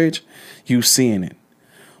in outrage? You seeing it.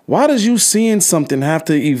 Why does you seeing something have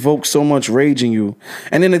to evoke so much rage in you?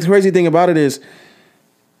 And then the crazy thing about it is,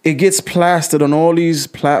 it gets plastered on all these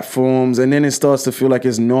platforms, and then it starts to feel like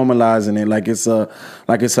it's normalizing it, like it's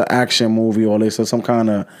an action movie or it's some kind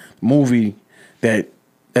of movie that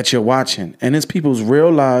you're watching. And it's people's real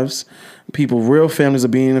lives, real families are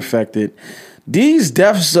being affected. These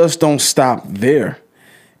deaths just don't stop there.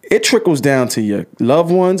 It trickles down to your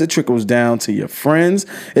loved ones. It trickles down to your friends.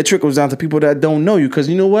 It trickles down to people that don't know you. Because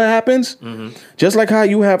you know what happens? Mm-hmm. Just like how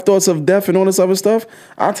you have thoughts of death and all this other stuff,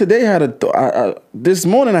 this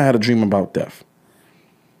morning I had a dream about death.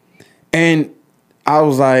 And I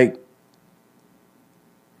was like,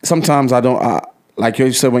 sometimes like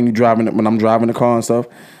you said when I'm driving the car and stuff,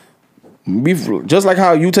 just like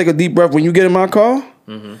how you take a deep breath when you get in my car,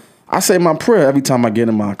 mm-hmm. I say my prayer every time I get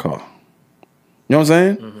in my car. You know what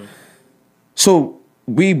I'm saying? Mm-hmm. So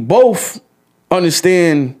we both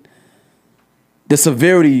understand the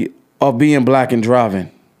severity of being black and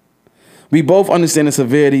driving. We both understand the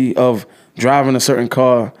severity of driving a certain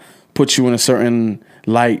car puts you in a certain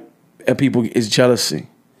light and people is jealousy.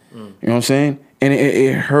 You know what I'm saying? And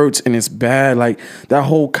it hurts and it's bad. Like that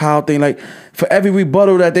whole Kyle thing, like for every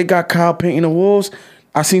rebuttal that they got Kyle painting the walls,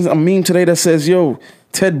 I seen a meme today that says, yo,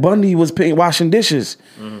 Ted Bundy was washing dishes.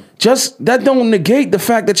 Mm-hmm. Just that don't negate the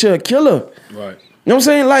fact that you're a killer. Right. You know what I'm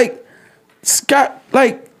saying? Like Scott,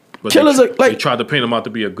 like but killers are like they tried to paint him out to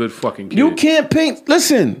be a good fucking kid. You can't paint.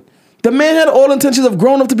 Listen, the man had all intentions of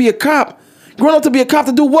growing up to be a cop. Growing up to be a cop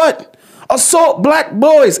to do what? Assault black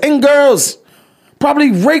boys and girls.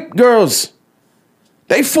 Probably rape girls.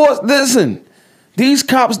 They forced. Listen, these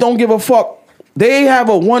cops don't give a fuck. They have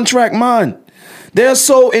a one-track mind. They're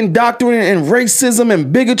so indoctrinated in racism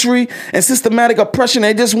and bigotry and systematic oppression.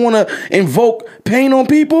 They just want to invoke pain on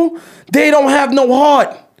people. They don't have no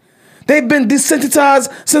heart. They've been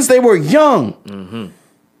desensitized since they were young. Mm-hmm.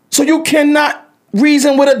 So you cannot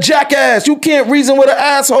reason with a jackass. You can't reason with an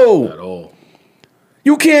asshole. At all.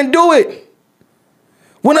 You can't do it.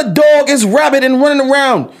 When a dog is rabid and running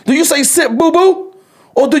around, do you say sit boo-boo?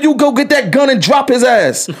 Or do you go get that gun and drop his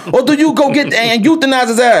ass? Or do you go get and euthanize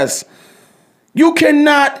his ass? You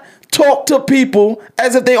cannot talk to people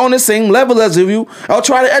as if they're on the same level as you or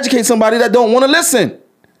try to educate somebody that don't want to listen.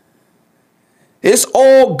 It's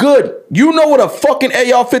all good. You know what a fucking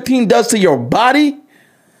AR-15 does to your body?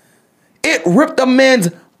 It ripped a man's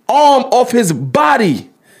arm off his body.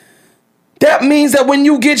 That means that when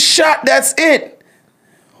you get shot, that's it.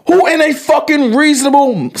 Who in a fucking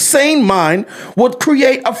reasonable, sane mind would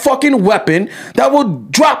create a fucking weapon that will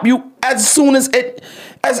drop you as soon as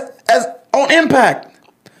as on impact?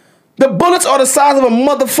 The bullets are the size of a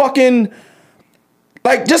motherfucking,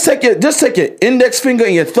 like just take your index finger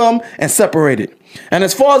and your thumb and separate it. And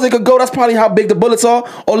as far as it could go, that's probably how big the bullets are.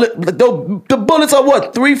 Or the bullets are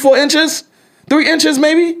what, 3-4 inches? 3 inches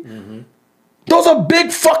maybe? Mm-hmm. Those are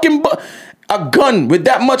big fucking a gun with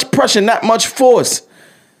that much pressure, that much force.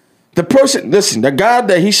 The person, listen, the guy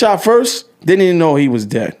that he shot first didn't even know he was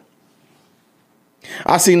dead.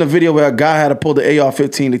 I seen a video where a guy had to pull the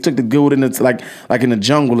AR-15. They took the dude in the, like in the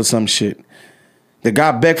jungle or some shit. The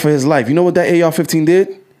guy begged for his life. You know what that AR-15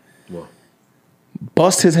 did? What?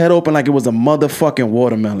 Bust his head open like it was a motherfucking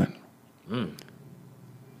watermelon. Mm.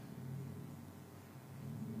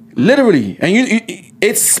 Literally. And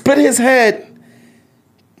it split his head.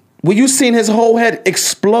 Well, you seen his whole head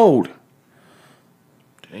explode.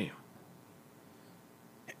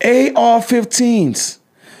 AR-15s.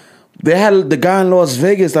 They had the guy in Las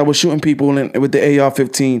Vegas that was shooting people with the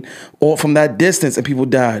AR-15 or from that distance and people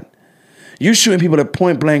died. You shooting people at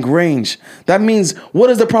point blank range. That means what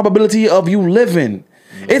is the probability of you living?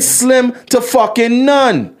 Mm-hmm. It's slim to fucking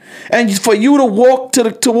none. And for you to walk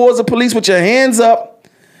towards the police with your hands up,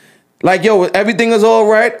 like, yo, everything is all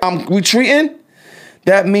right, I'm retreating,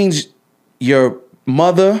 that means your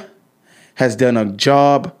mother has done a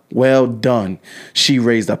job well done. She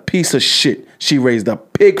raised a piece of shit. She raised a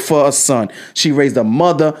pig for a son. She raised a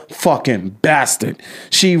motherfucking bastard.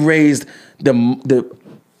 She raised the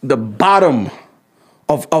bottom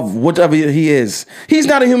of whatever he is. He's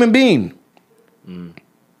not a human being. Mm.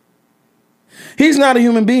 He's not a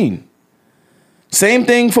human being. Same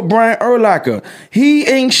thing for Brian Urlacher. He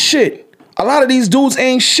ain't shit. A lot of these dudes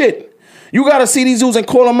ain't shit. You got to see these dudes and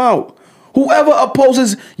call them out. Whoever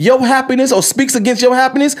opposes your happiness or speaks against your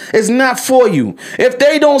happiness is not for you. If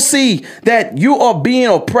they don't see that you are being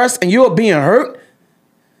oppressed and you are being hurt,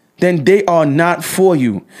 then they are not for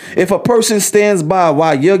you. If a person stands by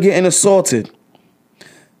while you're getting assaulted,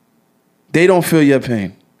 they don't feel your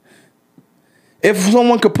pain. If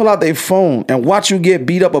someone could pull out their phone and watch you get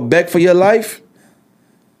beat up or beg for your life,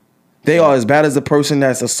 they are as bad as the person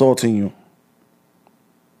that's assaulting you.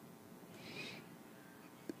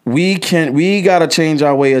 We gotta change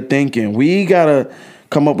our way of thinking. We gotta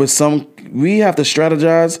come up with we have to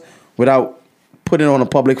strategize without putting it on a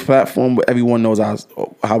public platform where everyone knows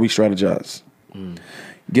how we strategize.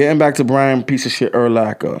 Getting back to Brian piece of shit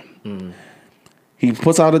Urlacher. He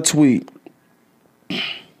puts out a tweet.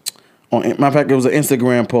 Matter of fact, it was an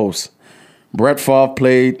Instagram post. Brett Favre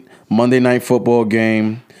played Monday Night Football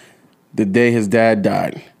game the day his dad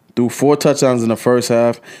died. Threw 4 touchdowns in the first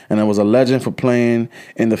half, and it was a legend for playing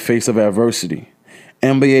in the face of adversity.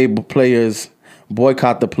 NBA players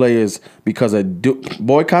boycott the playoffs because a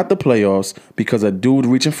dude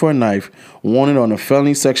reaching for a knife, wanted on a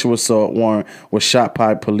felony sexual assault warrant, was shot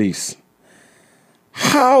by police.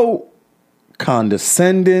 How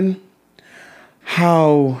condescending,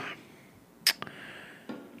 how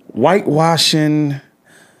whitewashing.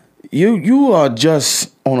 You are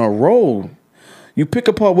just on a roll. You pick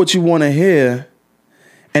apart what you want to hear,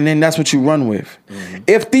 and then that's what you run with.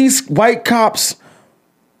 If these white cops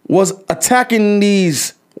was attacking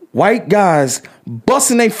these white guys,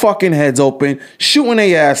 busting their fucking heads open, shooting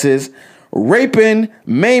their asses, raping,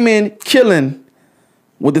 maiming, killing,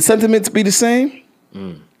 would the sentiments be the same?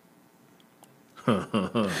 You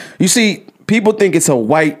see, people think it's a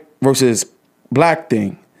white versus black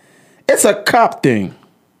thing. It's a cop thing.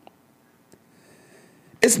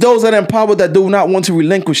 It's those that are empowered that do not want to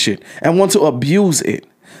relinquish it and want to abuse it.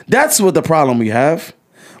 That's what the problem we have.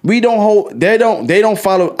 They don't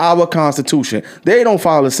follow our Constitution. They don't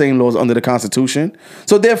follow the same laws under the Constitution.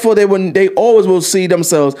 So therefore they always will see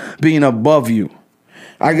themselves being above you.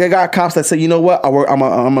 I got cops that say, you know what?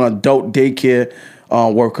 I'm an adult daycare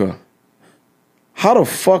worker. How the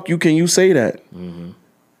fuck can you say that?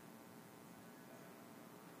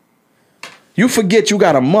 You forget you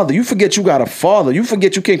got a mother. You forget you got a father. You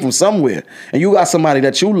forget you came from somewhere and you got somebody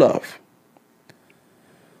that you love.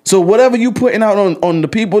 So whatever you putting out on the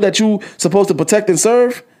people that you supposed to protect and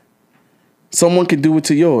serve, someone can do it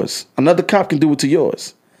to yours. Another cop can do it to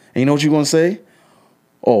yours. And you know what you're going to say?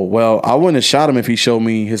 Oh, well, I wouldn't have shot him if he showed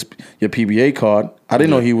me your PBA card. I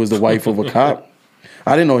didn't know he was the wife of a cop.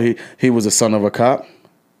 I didn't know he was the son of a cop.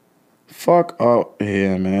 Fuck out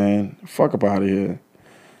here, man. Fuck up out of here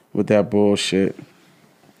with that bullshit.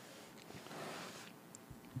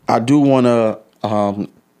 I do want to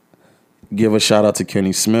give a shout out to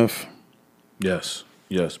Kenny Smith. Yes,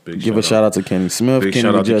 big give a shout out to Kenny Smith. Big Kenny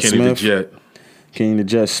shout out the to Jet Kenny Smith. the Jet. Kenny the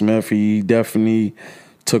Jet Smith. He definitely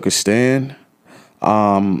took a stand.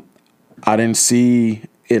 I didn't see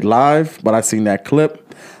it live, but I seen that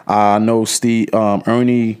clip. I know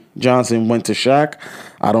Ernie Johnson went to Shaq.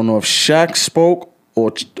 I don't know if Shaq spoke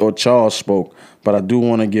or Charles spoke, but I do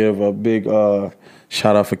want to give a big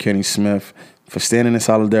shout out for Kenny Smith for standing in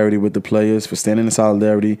solidarity with the players, for standing in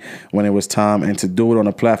solidarity when it was time, and to do it on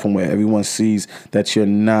a platform where everyone sees that you're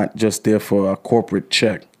not just there for a corporate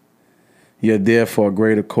check. You're there for a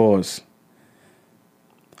greater cause.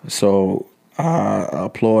 So I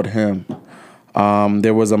applaud him.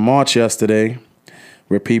 There was a march yesterday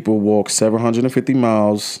where people walked 750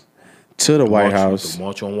 miles to the White House. The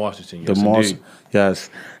March on Washington, yes, indeed. Yes.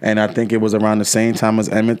 And I think it was around the same time as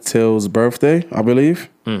Emmett Till's birthday, I believe.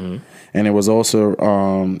 Mm-hmm. And it was also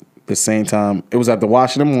the same time, it was at the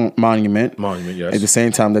Washington Monument. Yes. At the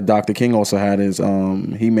same time that Dr. King also had his,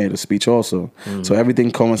 he made a speech also. Mm-hmm. So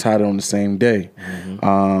everything coincided on the same day.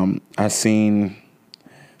 Mm-hmm. I seen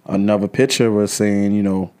another picture was saying, you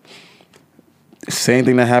know, same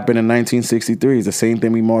thing that happened in 1963 is the same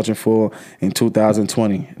thing we marching for in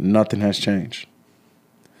 2020. Nothing has changed.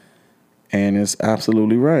 And it's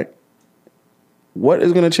absolutely right. What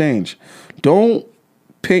is going to change? Don't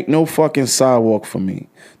paint no fucking sidewalk for me.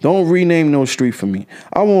 Don't rename no street for me.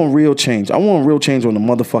 I want real change. I want real change on the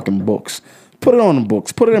motherfucking books. Put it on the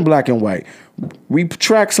books. Put it in black and white.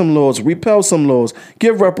 Retract some laws. Repeal some laws.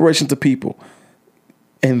 Give reparations to people.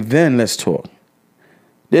 And then let's talk.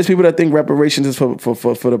 There's people that think reparations is for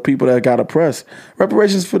the people that got oppressed.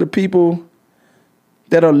 Reparations for the people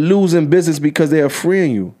that are losing business because they are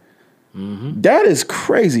freeing you. Mm-hmm. That is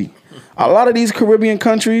crazy. A lot of these Caribbean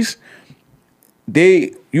countries,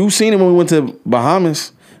 you seen it when we went to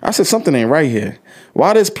Bahamas. I said something ain't right here.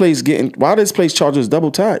 Why this place charges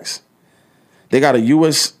double tax? They got a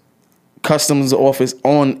U.S. customs office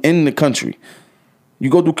in the country. You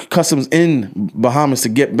go through customs in Bahamas to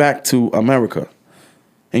get back to America,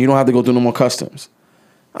 and you don't have to go through no more customs.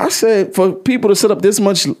 I said, for people to set up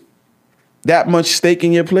that much stake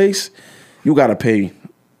in your place, you got to pay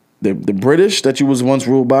the British that you was once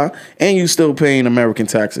ruled by, and you still paying American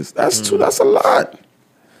taxes. That's a lot.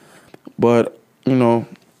 But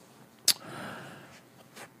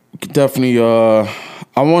definitely,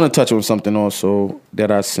 I want to touch on something also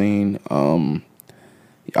that I seen.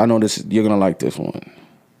 I know you're gonna like this one.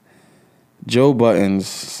 Joe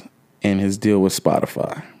Budden's and his deal with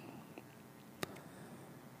Spotify.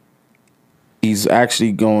 He's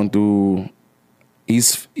actually going through.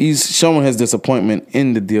 He's showing his disappointment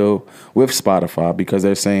in the deal with Spotify because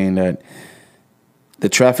they're saying that the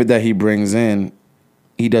traffic that he brings in,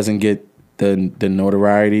 he doesn't get the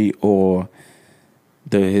notoriety or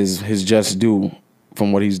his just due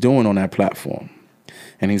from what he's doing on that platform,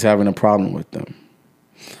 and he's having a problem with them.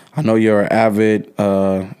 I know you're an avid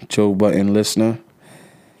Joe Budden listener.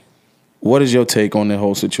 What is your take on the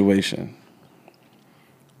whole situation?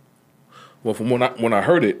 Well, from when I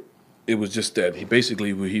heard it, it was just that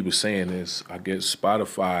what he was saying is, I guess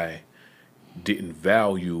Spotify didn't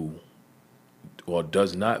value or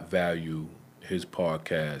does not value his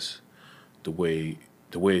podcast the way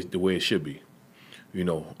it should be.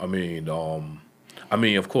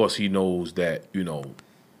 Of course he knows that,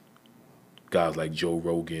 guys like Joe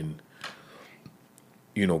Rogan,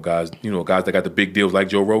 guys that got the big deals like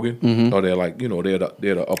Joe Rogan, or they're like, they're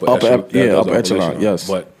the upper echelon, yes.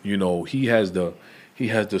 But he has the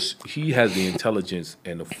intelligence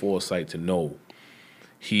and the foresight to know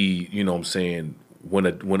when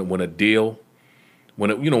a deal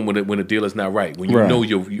is not right,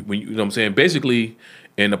 when basically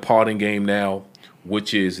in the parting game now,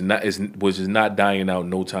 which is not dying out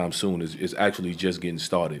no time soon, is actually just getting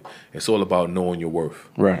started. It's all about knowing your worth.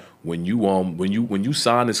 Right. When you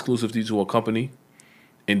sign exclusively to a company,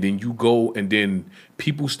 and then you go and then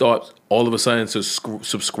people start all of a sudden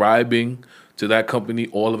subscribing to that company,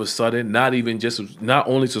 all of a sudden, not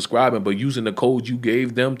only subscribing, but using the code you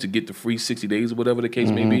gave them to get the free 60 days or whatever the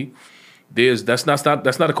case may be. That's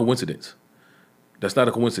not a coincidence. That's not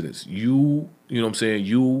a coincidence. You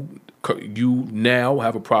now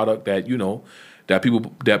have a product that that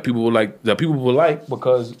people will like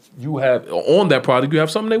because you have on that product you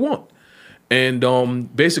have something they want.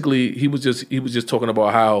 And basically he was just talking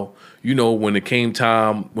about how when it came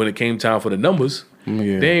time for the numbers,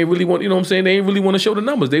 they ain't really want they ain't really want to show the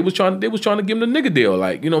numbers. They was trying to give him the nigga deal,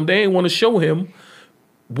 like they ain't want to show him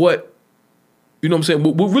what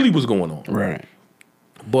what really was going on. Right.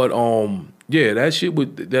 But yeah, that shit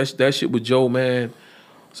with Joe, man.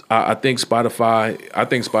 I think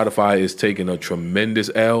Spotify is taking a tremendous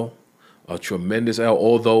L.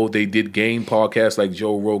 Although they did gain podcasts like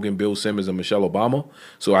Joe Rogan, Bill Simmons, and Michelle Obama,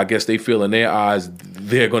 so I guess they feel in their eyes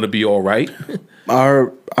they're going to be all right. I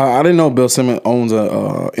didn't know Bill Simmons owns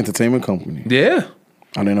a entertainment company. Yeah,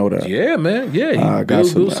 I didn't know that. Yeah, man. Yeah,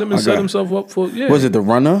 Bill Simmons set himself up for. Yeah. Was it The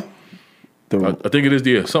Runner? I think it is.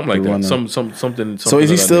 Yeah, something like that. Something. So is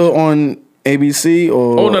he still on ABC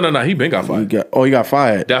or? Oh no! He been got fired. He got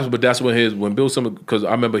fired. That's when Bill Simmons, because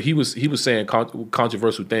I remember he was saying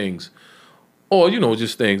controversial things, or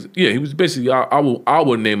just things. Yeah, he was basically I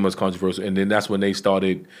would name him as controversial, and then that's when they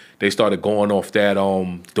started going off that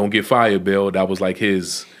don't get fired Bill. That was like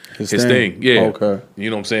his thing. Yeah. Okay. You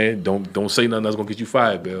know what I'm saying? Don't say nothing that's gonna get you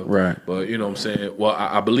fired, Bill. Right. But you know what I'm saying? Well,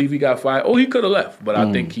 I believe he got fired. Oh, he could have left, but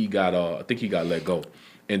I think he got let go.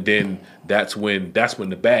 And then that's when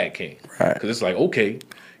the bag came. Right. Because it's like, okay,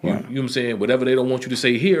 you know what I'm saying? Whatever they don't want you to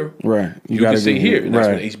say here, right? You can say here. And that's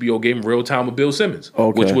when HBO gave him Real Time with Bill Simmons,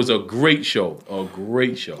 which was a great show. All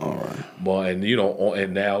right. But and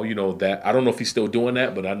now that I don't know if he's still doing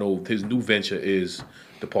that, but I know his new venture is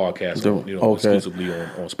the podcast, exclusively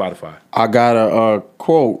on Spotify. I got a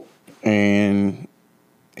quote, and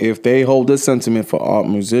if they hold this sentiment for art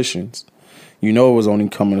musicians, it was only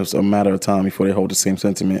coming as a matter of time before they hold the same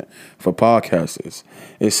sentiment for podcasters.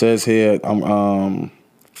 It says here,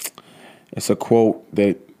 it's a quote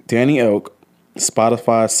that Danny Elk,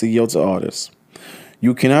 Spotify CEO to artists,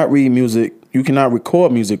 you cannot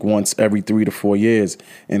record music once every 3 to 4 years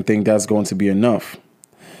and think that's going to be enough.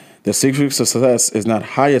 The secret to success is not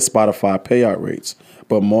higher Spotify payout rates,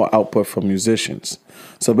 but more output from musicians.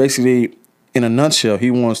 So basically, in a nutshell,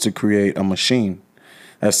 he wants to create a machine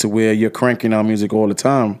as to where you're cranking out music all the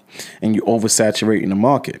time and you're oversaturating the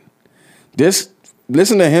market.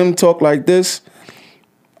 Listen to him talk like this,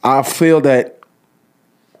 I feel that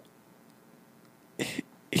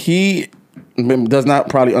he does not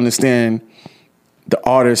probably understand the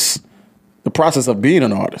artist's the process of being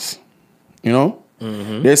an artist. You know,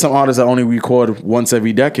 there's some artists that only record once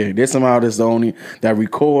every decade. There's some artists that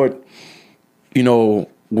record, you know,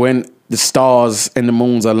 when the stars and the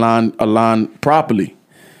moons align properly.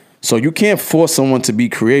 So you can't force someone to be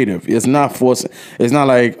creative. It's not forcing. It's not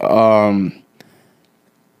like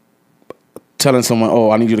telling someone,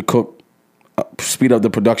 "Oh, I need you to cook, speed up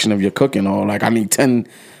the production of your cooking," or like, I need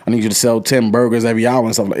you to sell 10 burgers every hour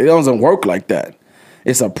and stuff like that. It doesn't work like that.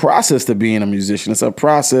 It's a process to being a musician. It's a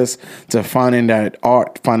process to finding that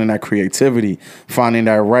art, finding that creativity, finding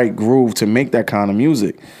that right groove to make that kind of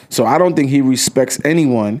music. So I don't think he respects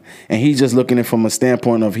anyone, and he's just looking at it from a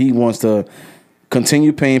standpoint of he wants to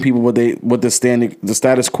continue paying people what the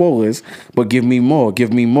status quo is, but give me more,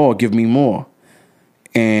 give me more, give me more.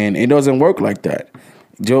 And it doesn't work like that.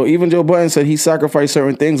 Even Joe Budden said he sacrificed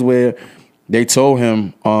certain things where they told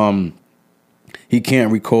him he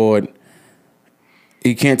can't record,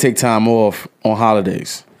 he can't take time off on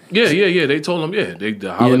holidays. Yeah. They told him,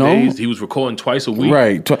 the holidays, he was recording twice a week.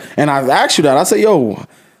 Right. And I asked you that. I said, yo,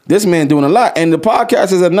 this man doing a lot. And the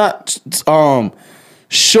podcasts are not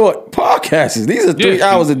short podcasts. These are 3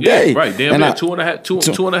 hours a day. Right. Damn, and two and a half to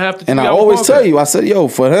 3 hours. And I always tell you, I said, yo,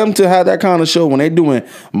 for him to have that kind of show when they doing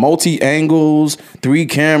multi-angles, 3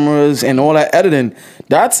 cameras, and all that editing,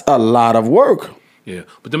 that's a lot of work. Yeah,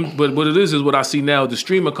 but what it is what I see now. The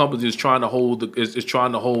streaming company is trying to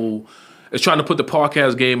trying to put the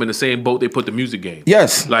podcast game in the same boat they put the music game.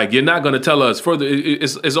 Yes, like you're not going to tell us further.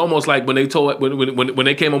 It's almost like when they told when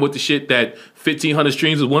they came up with the shit that 1,500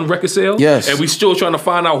 streams is one record sale. Yes, and we still trying to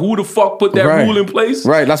find out who the fuck put that rule in place.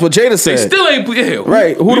 Right, that's what Jada said. They still ain't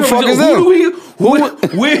right. Who the fuck is that?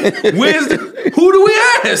 Who do we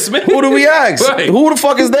ask, man? Who do we ask? Right. Who the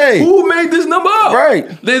fuck is they? Who made this number up? Right.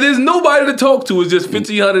 There's nobody to talk to. It's just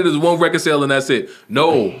 1,500 is one record sale and that's it.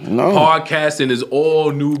 No. Podcasting is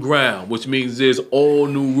all new ground, which means there's all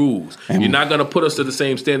new rules. You're not gonna put us to the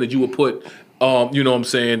same standard you would put, you know what I'm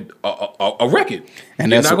saying, a record.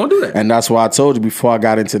 And you're not gonna do that. And that's why I told you before I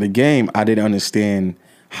got into the game, I didn't understand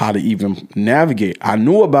how to even navigate. I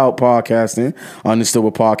knew about podcasting, understood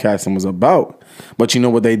what podcasting was about. But you know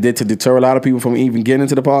what they did to deter a lot of people from even getting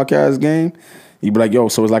into the podcast game? You'd be like, yo,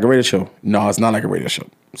 so it's like a radio show. No, it's not like a radio show.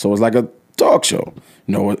 So it's like a talk show.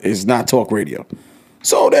 No, it's not talk radio.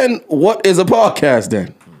 So then what is a podcast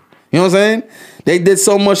then? You know what I'm saying? They did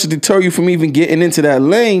so much to deter you from even getting into that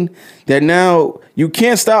lane that now you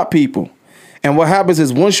can't stop people. And what happens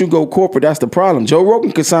is once you go corporate, that's the problem. Joe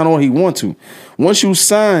Rogan can sign all he wants to. Once you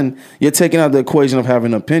sign, you're taking out the equation of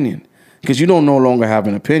having an opinion because you don't no longer have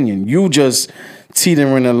an opinion. You just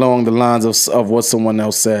teetering along the lines of what someone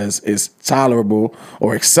else says is tolerable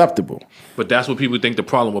or acceptable. But that's what people think the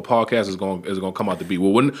problem with podcasts is going to come out to be.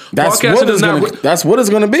 Well, when that's what it's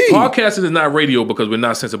going to be. Podcasting is not radio because we're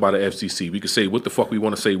not censored by the FCC. We can say what the fuck we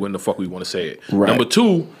want to say when the fuck we want to say it. Right. Number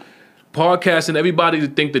 2, podcasting, everybody to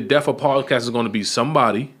think the death of podcast is going to be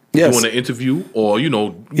somebody doing an interview or, you know,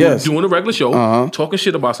 doing a regular show, talking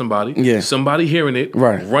shit about somebody, somebody hearing it,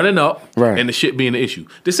 running up, and the shit being the issue.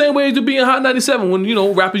 The same way it used to be in Hot 97 when, you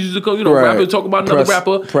know, rappers used to come, you know, rappers talk about another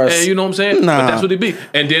rapper, and you know what I'm saying? But that's what it be.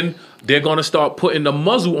 And then they're going to start putting the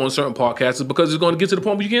muzzle on certain podcasts because it's going to get to the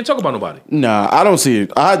point where you can't talk about nobody. Nah, I don't see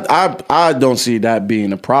it. I don't see that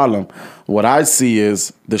being a problem. What I see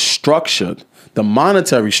is the structure, the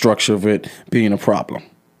monetary structure of it being a problem.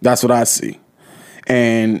 That's what I see.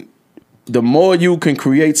 And the more you can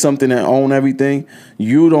create something and own everything,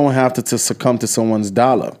 you don't have to succumb to someone's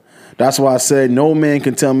dollar. That's why I said no man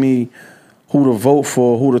can tell me who to vote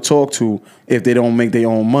for, who to talk to if they don't make their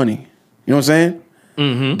own money. You know what I'm saying?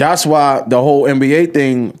 Mm-hmm. That's why the whole NBA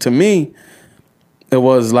thing, to me, it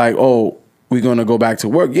was like, oh, we're going to go back to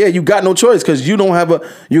work. Yeah, you got no choice because you don't have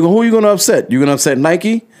who are you going to upset? You're going to upset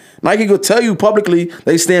Nike? Nike could tell you publicly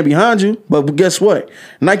they stand behind you, but guess what?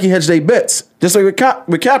 Nike hedged their bets, just like with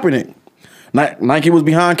Kaepernick. Nike was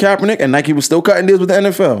behind Kaepernick, and Nike was still cutting deals with the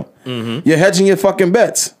NFL. Mm-hmm. You're hedging your fucking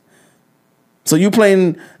bets. So you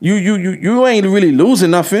playing, you ain't really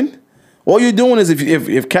losing nothing. All you're doing is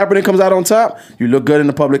if Kaepernick comes out on top, you look good in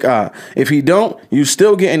the public eye. If he don't, you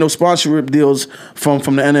still getting those sponsorship deals from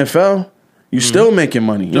the NFL. You still making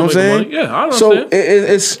money. You know what I'm saying? Money. Yeah, I understand.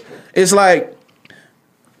 So it's like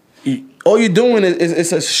all you're doing is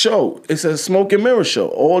it's a show. It's a smoke and mirror show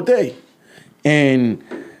all day. And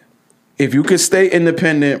if you can stay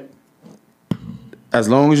independent as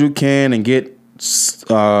long as you can and get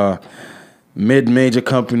mid-major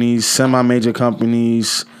companies, semi-major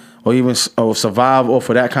companies, or even survive off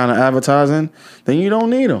of that kind of advertising, then you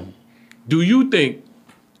don't need them. Do you think,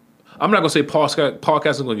 I'm not going to say podcasting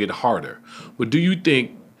is going to get harder, but do you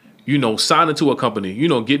think signing to a company,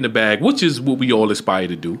 getting the bag, which is what we all aspire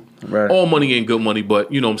to do. Right. All money ain't good money,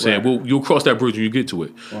 but you know what I'm saying? Right. You'll cross that bridge when you get to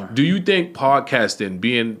it. Right. Do you think podcasting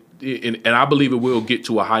and I believe it will get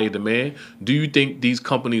to a higher demand, do you think these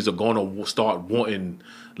companies are going to start wanting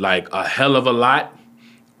like a hell of a lot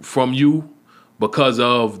from you because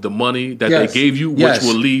of the money that they gave you, which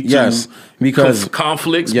will lead to because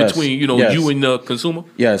conflicts between you and the consumer?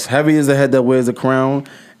 Yes, heavy is the head that wears the crown,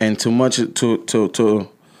 and too much is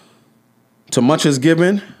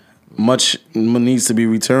given, much needs to be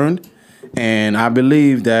returned. And I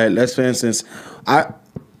believe that, let's for instance,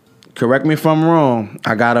 correct me if I'm wrong,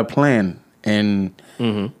 I got a plan, and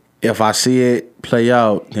if I see it play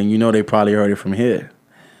out, then they probably heard it from here.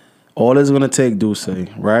 All it's gonna take, Deuce,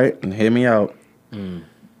 right? And hear me out.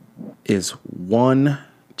 Is one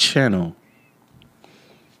channel.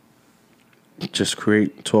 Just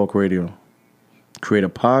create talk radio. Create a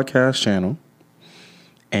podcast channel,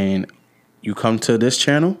 and you come to this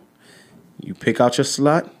channel, you pick out your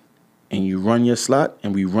slot, and you run your slot,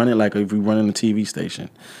 and we run it like if we run in a TV station.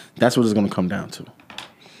 That's what it's gonna come down to.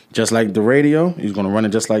 Just like the radio, you're gonna run it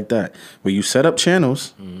just like that. Where you set up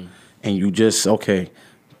channels, and you just,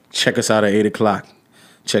 check us out at 8 o'clock.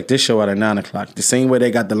 Check this show out at 9 o'clock. The same way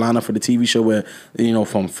they got the lineup for the TV show where,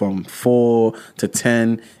 from 4 to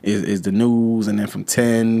 10 is the news, and then from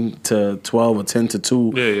 10 to 12 or 10 to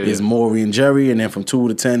 2 is Maury and Jerry, and then from 2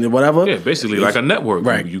 to 10 or whatever. Yeah, basically like a network.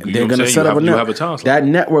 Right. They're going to set up a network. You have a time slot. That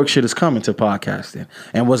network shit is coming to podcasting.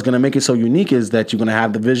 And what's going to make it so unique is that you're going to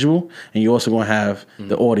have the visual, and you're also going to have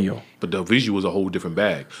the audio. But the visual is a whole different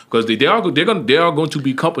bag, because there are going to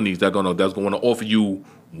be companies that's going to offer you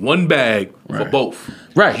one bag for both.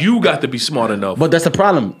 Right. You got to be smart enough. But that's the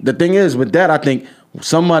problem. The thing is, with that, I think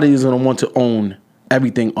somebody is going to want to own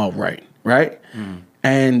everything outright, right?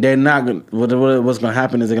 And they're not going to, what's going to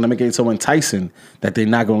happen is they're going to make it so enticing that they're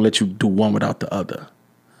not going to let you do one without the other.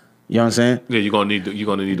 You know what I'm saying? Yeah, you're gonna need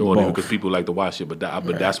the audio because people like to watch it. But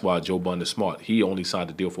that's why Joe Budden is smart. He only signed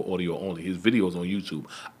a deal for audio only. His videos on YouTube.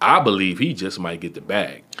 I believe he just might get the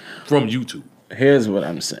bag from YouTube. Here's what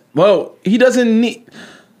I'm saying. Well, he doesn't need.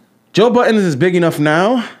 Joe Budden is big enough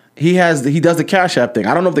now. He does the Cash App thing.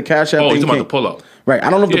 I don't know if the Cash App thing. Oh, he's about the pull up. Right. I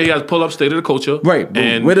don't know if he has pull up State of the Culture. Right.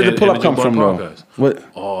 And, where did the pull up come from though? What?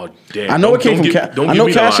 Oh damn. I know it came from Cash. I know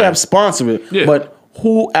Cash App sponsored it, but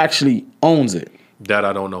who actually owns it? That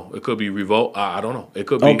I don't know. It could be Revolt. I don't know. It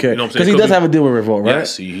could be. Okay. Because he does have a deal with Revolt, right?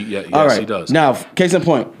 Yes, he does. Now, case in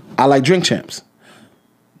point, I like Drink Champs.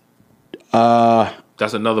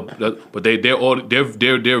 That's another. But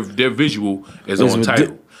their visual is on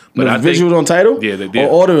Tidal. But the visual on Tidal? Yeah,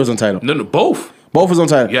 or audio is on Tidal? No, both. Both is on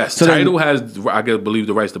Tidal. Yes, so Tidal has, I believe,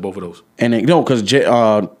 the rights to both of those. And because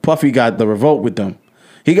Puffy got the Revolt with them.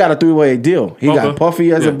 He got a 3-way deal. He got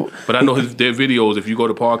Puffy as a. But I know their videos. If you go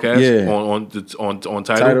to podcast on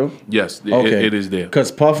Tidal, yes, it is there.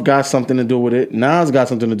 Because Puff got something to do with it. Nas got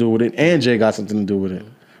something to do with it, and Jay got something to do with it,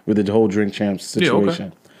 with the whole Drink Champs situation. Yeah,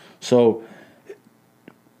 okay. So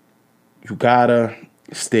you gotta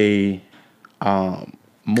stay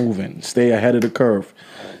moving, stay ahead of the curve,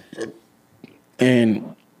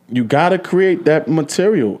 and you gotta create that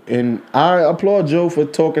material. And I applaud Joe for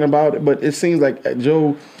talking about it, but it seems like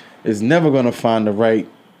Joe is never gonna find the right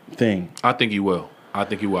thing. I think he will. I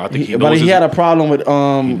think he had a problem with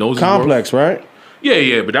Complex, right?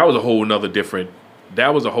 Yeah, but that was a whole nother different.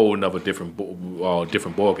 That was a whole nother different ball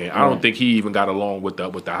game. I don't think he even got along with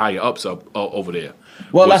the higher ups over there.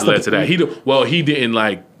 Well, that's led to that. He didn't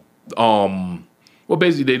like. Well,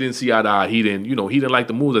 basically, they didn't see eye to eye. He didn't like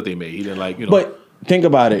the moves that they made. He didn't like. But think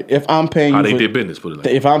about it. If I'm paying how they did business, put it like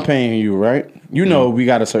if I'm paying you, right? We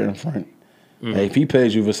got a certain front. If he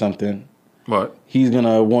pays you for something, right, he's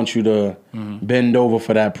gonna want you to bend over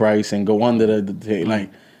for that price and go under the like.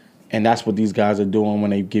 And that's what these guys are doing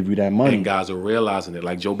when they give you that money. And guys are realizing it.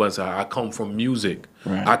 Like Joe Budden said, I come from music.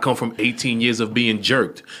 Right. I come from 18 years of being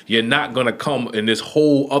jerked. You're not going to come in this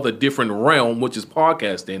whole other different realm, which is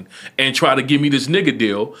podcasting, and try to give me this nigga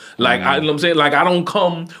deal. Like, you know what I'm saying? Like, I don't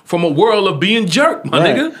come from a world of being jerked, my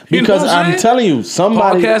nigga. Because I'm telling you,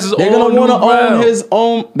 somebody, they're going to want to own his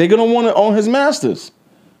own, they're going to want to own his masters.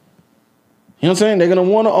 You know what I'm saying? They're going to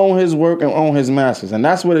want to own his work and own his masters. And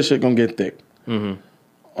that's where this shit going to get thick.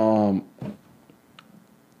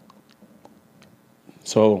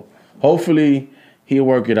 So hopefully he'll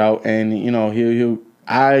work it out, and he'll.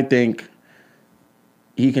 I think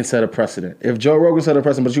he can set a precedent. If Joe Rogan set a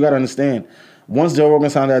precedent, but you got to understand, once Joe Rogan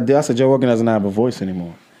signed that deal, I said Joe Rogan doesn't have a voice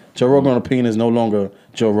anymore. Joe Rogan's opinion is no longer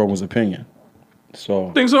Joe Rogan's opinion.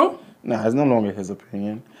 So think so? Nah, it's no longer his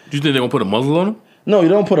opinion. Do you think they're gonna put a muzzle on him? No, you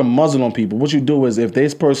don't put a muzzle on people. What you do is if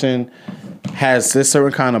this person has this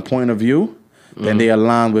certain kind of point of view, then they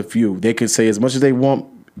align with you. They can say as much as they want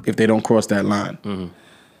if they don't cross that line.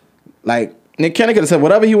 Like, Nick Cannon could have said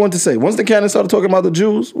whatever he wanted to say. Once Nick Cannon started talking about the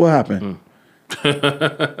Jews, what happened? You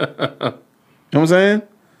know what I'm saying?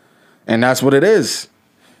 And that's what it is.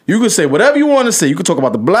 You could say whatever you want to say. You could talk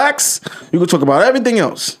about the blacks. You could talk about everything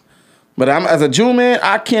else. But as a Jew man,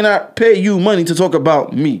 I cannot pay you money to talk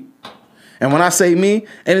about me. And when I say me,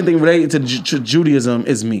 anything related to Judaism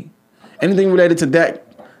is me. Anything related to that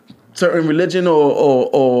certain religion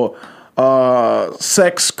or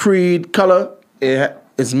sex, creed, color,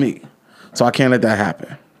 it's me. So I can't let that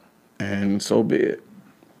happen. And so be it.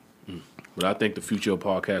 But I think the future of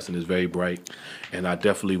podcasting is very bright, and I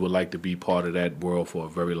definitely would like to be part of that world for a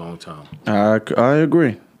very long time. I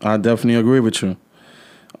agree. I definitely agree with you.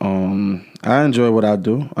 I enjoy what I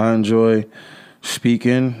do. I enjoy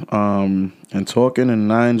speaking and talking,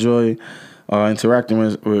 and I enjoy interacting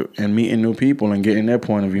with and meeting new people and getting their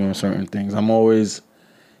point of view on certain things. I'm always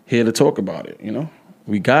here to talk about it, you know?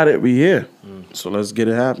 We got it, we here. So let's get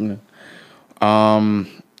it happening.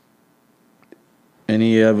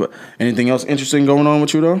 Anything else interesting going on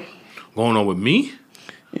with you though? Going on with me?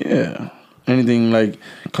 Yeah. Anything like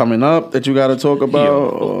coming up that you got to talk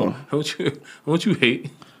about? Don't you hate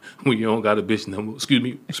when you don't got a bitch number? Excuse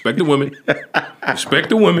me. Respect the women. Respect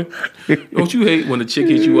the women. Don't you hate when the chick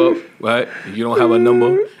hits you up, right? And you don't have a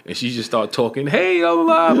number, and she just start talking, hey, blah,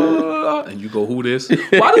 blah, blah, blah, and you go, who this?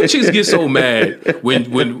 Why do chicks get so mad why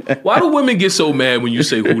do women get so mad when you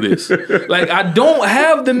say who this? Like, I don't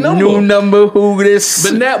have the number. New number, who this?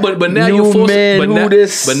 But now you're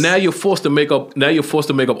forced. But now you're forced to make up. Now you're forced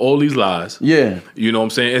to make up all these lies. Yeah, you know what I'm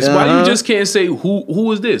saying. It's why you just can't say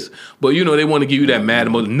who is this. But you know they want to give you that mad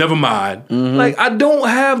emoji. Never mind. Like, I don't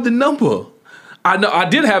have the number. I know I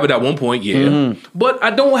did have it at one point, but I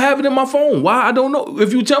don't have it in my phone. Why? I don't know.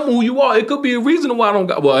 If you tell me who you are, it could be a reason why I don't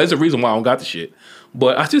got. Well, it's a reason why I don't got the shit.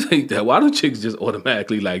 But I just hate that. Why do chicks just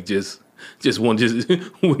automatically like just when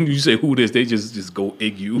you say who this, they just go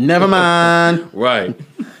egg you. Never mind. Right.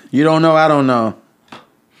 You don't know. I don't know.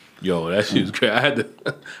 Yo, that shit was crazy. I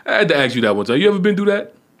had to ask you that one time. You ever been through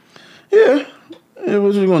that? Yeah.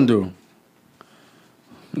 What you gonna do?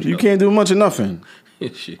 You can't do much of nothing.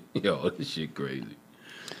 This shit crazy.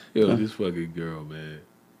 Yo, this fucking girl, man.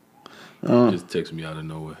 Just text me out of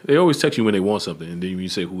nowhere. They always text you when they want something, and then when you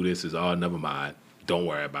say who this is, never mind. Don't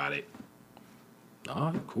worry about it.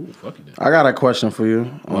 Cool. Fuck you then. I got a question for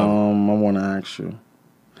you. I want to ask you.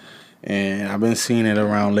 And I've been seeing it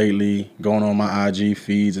around lately, going on my IG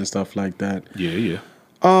feeds and stuff like that. Yeah.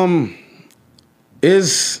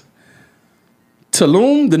 Is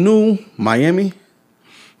Tulum the new Miami?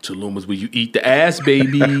 Tulum is where you eat the ass,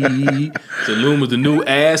 baby. Tulum is the new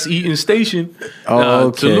ass eating station.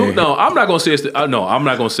 Okay. Tulum, I'm not gonna say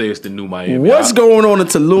it's the new Miami. What's going on in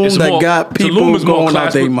Tulum that got people going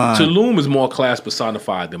out their mind? Tulum is more class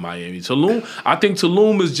personified than Miami. I think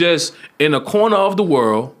Tulum is just in a corner of the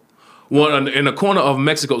world, in a corner of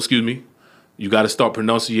Mexico. Excuse me. You got to start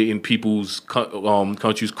pronunciating people's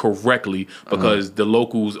countries correctly because the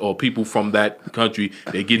locals or people from that country,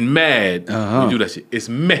 they get mad when you do that shit. It's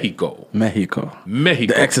Mexico. Mexico.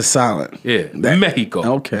 The X is silent. Yeah,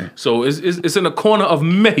 Mexico. Okay. So it's in the corner of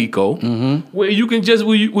Mexico where you can just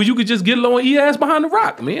where you could just get low and eat ass behind the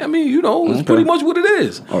rock, man. I mean, it's pretty much what it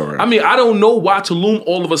is. All right. I mean, I don't know why Tulum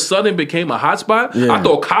all of a sudden became a hotspot. Yeah. I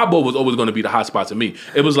thought Cabo was always going to be the hotspot to me.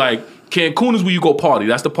 It was like Cancun is where you go party.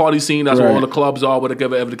 That's the party scene. That's where all the clubs are,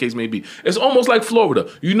 whatever the case may be. It's almost like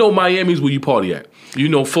Florida. You know Miami's where you party at. You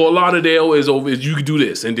know Fort Lauderdale is over. You could do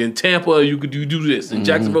this. And then Tampa, you do this. And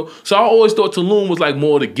Jacksonville. So I always thought Tulum was like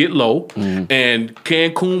more to get low. And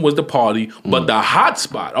Cancun was the party. But the hot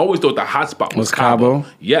spot, I always thought the hot spot was Cabo.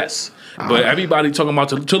 Yes. But everybody talking about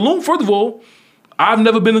Tulum, first of all, I've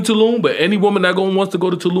never been to Tulum, but any woman that wants to go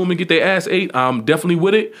to Tulum and get their ass ate, I'm definitely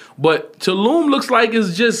with it. But Tulum looks like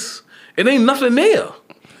it's just... It ain't nothing there.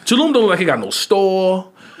 Tulum don't look like it got no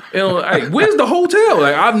store. You know, like, where's the hotel?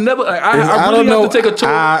 Like, I've never. Like, I really have to take a tour.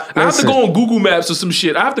 I have to go on Google Maps or some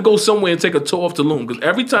shit. I have to go somewhere and take a tour of Tulum because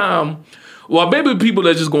every time, well, maybe people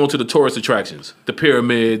that just going to the tourist attractions, the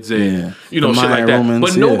pyramids and shit like that.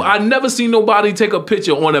 Romans, but I never seen nobody take a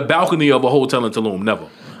picture on a balcony of a hotel in Tulum. Never.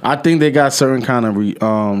 I think they got certain kind of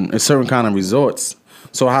resorts.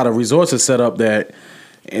 So how the resorts are set up that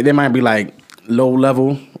they might be like low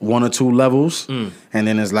level, 1 or 2 levels, and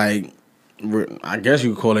then it's like, I guess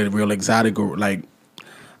you could call it real exotic or like,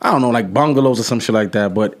 I don't know, like bungalows or some shit like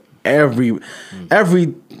that. But every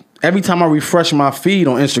time I refresh my feed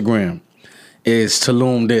on Instagram, is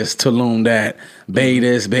Tulum this, Tulum that, Bay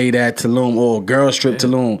this, Bay that, Tulum, or girl strip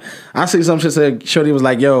Tulum. I see some shit said, Shorty was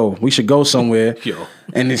like, yo, we should go somewhere. Yo.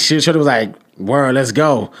 And then Shorty was like, word, let's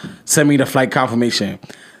go. Send me the flight confirmation.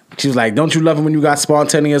 She was like, don't you love it when you got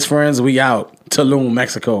spontaneous friends? We out. Tulum,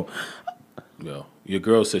 Mexico. Yo, your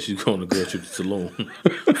girl said she's going to girl trip to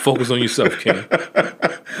Tulum. Focus on yourself, King.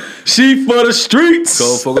 She for the streets.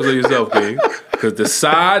 Go focus on yourself, King. Because the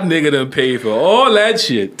side nigga done paid for all that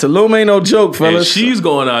shit. Tulum ain't no joke, fellas. And she's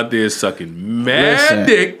going out there sucking mad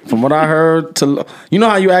dick. From what I heard, you know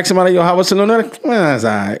how you ask somebody, yo, how was Tulum? They're like, that's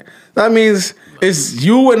all right. That means it's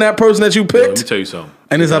you and that person that you picked. Let me tell you something.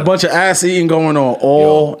 And there's a bunch of ass eating going on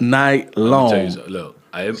all night long. Let me tell you something. Look,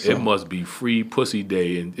 it must be free pussy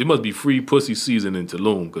day, and it must be free pussy season in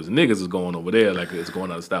Tulum because niggas is going over there like it's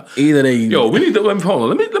going out of style. Either they, we need to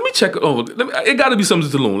hold on. Let me check it over. It got to be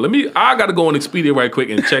something to Tulum. I got to go on Expedia right quick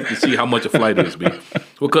and check to see how much a flight is, B.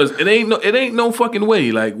 Because it ain't no fucking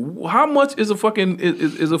way. Like, how much is a fucking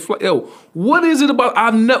is a flight? Yo, what is it about?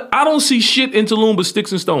 I don't see shit in Tulum but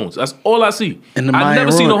sticks and stones. That's all I see. I've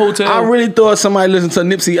never seen a hotel. I really thought somebody listened to a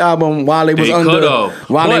Nipsey album while they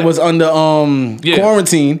was under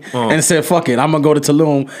quarantine and said, "Fuck it, I'm gonna go to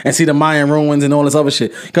Tulum and see the Mayan ruins and all this other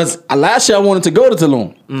shit." Because last year I wanted to go to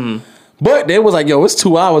Tulum. Mm-hmm. But they was like, yo, it's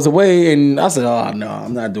 2 hours away. And I said, oh, no,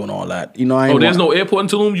 I'm not doing all that. You know, there's no airport in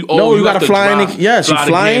Tulum? You got to fly in. Yes, you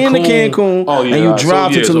fly into Cancun and you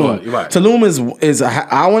drive to Tulum. Right. Tulum is an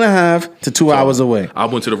hour and a half to 2 hours away. I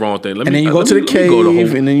went to the wrong thing. And then you go to the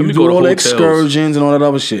cave and then you do all the excursions and all that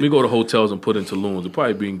other shit. Let me go to hotels and put in Tulum. They'll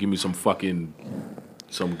probably give me some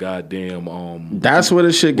goddamn... That's where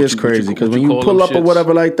the shit gets crazy. Because when you pull up or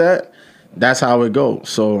whatever like that, that's how it goes.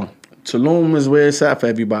 So... Tulum is where it's at for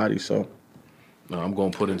everybody, so. No, I'm going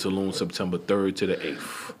to put in Tulum September 3rd to the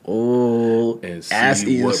 8th. Oh, and ass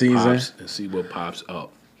eating season. And see what pops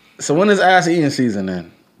up. So when is ass eating season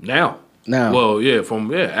then? Now. Well, yeah,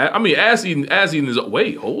 I mean, ass eating is,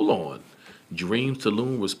 wait, hold on. Dreams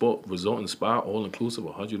Tulum Resort and Spa, all inclusive,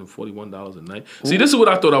 $141 a night. Ooh. See, this is what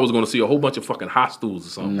I thought I was going to see, a whole bunch of fucking hostels or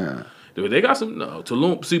something. Nah. They got some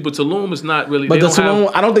Tulum. See, but Tulum is not really. But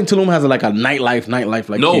I don't think Tulum has like a nightlife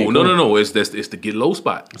like. No. It's the get low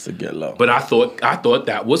spot. It's a get low. But I thought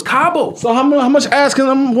that was Cabo. So how much ass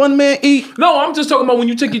can one man eat? No, I'm just talking about when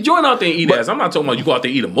you take your joint out there and eat ass. I'm not talking about you go out there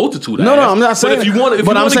and eat a multitude of ass. No, I'm not saying.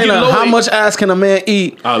 But I'm saying how much ass can a man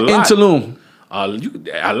eat in Tulum? A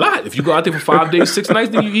lot. If you go out there for 5 days, 6 nights,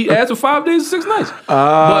 then you eat ass for 5 days, 6 nights. But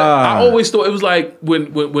I always thought it was like when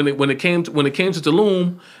it came to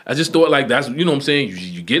Tulum, I just thought like that's, you know what I'm saying,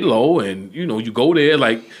 you get low and you know you go there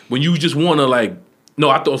like when you just want to like. No,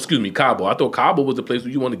 Cabo. I thought Cabo was the place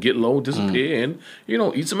where you want to get low, disappear, and you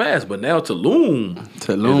know eat some ass. But now Tulum,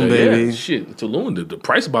 baby, Tulum. The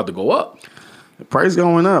price about to go up. The price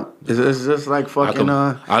going up. It's just like fucking.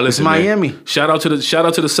 It's Miami. Man. Shout out to the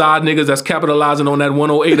side niggas that's capitalizing on that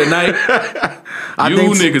 108 a night.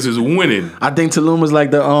 Niggas is winning. I think Tulum is like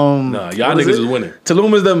the y'all niggas is winning.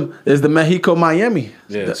 Tulum is the Mexico Miami.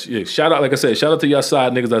 Yeah. Shout out, like I said, shout out to y'all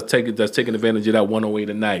side niggas that's taking advantage of that 108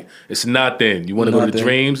 a night. It's nothing. You want to go to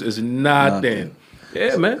Dreams? It's nothing.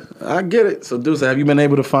 Yeah, man. I get it. So Deuce, have you been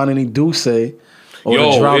able to find any Deuce?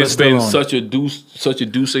 Yo, it's been such a Deuce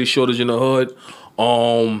shortage in the hood.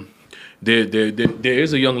 There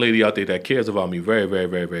is a young lady out there that cares about me very, very,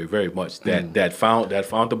 very, very, very much. That found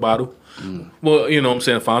the bottle. Well, you know what I'm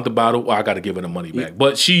saying, found the bottle. Well, I got to give her the money back.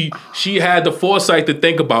 But she had the foresight to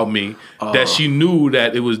think about me that she knew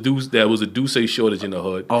that it was a Deuce shortage in the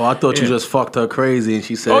hood. Oh, I thought you just fucked her crazy and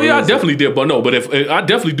she said. Oh yeah, I definitely did. But no, but if I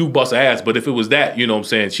definitely do bust her ass. But if it was that, you know what I'm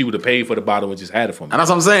saying, she would have paid for the bottle and just had it for me. And that's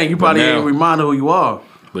what I'm saying. You probably ain't remind her who you are.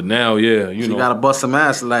 But now, yeah, she gotta bust some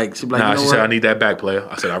ass. Like she like, she said, I need that back, player.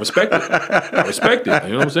 I said, I respect it. I respect it.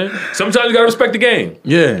 You know what I'm saying? Sometimes you gotta respect the game.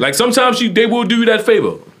 Yeah. Like sometimes they will do you that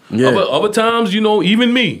favor. Yeah. Other times, you know,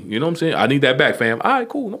 even me, you know what I'm saying? I need that back, fam. All right,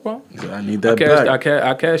 cool, no problem. I need that back.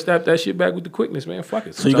 I cashed that shit back with the quickness, man. Fuck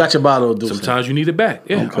it. So you got your bottle, dude. Sometimes you need it back.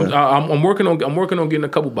 Yeah, okay. I'm working on getting a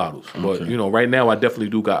couple bottles, but you know, right now I definitely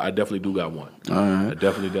do got one. All right, I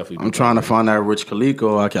definitely. I'm trying to find that Rich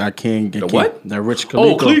Calico. I can't get what? That Rich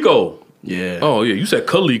Calico. Oh, Calico. Yeah. Oh yeah, you said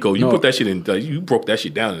Calico. You put that shit in. You broke that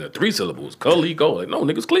shit down into 3 syllables. Calico. Like no,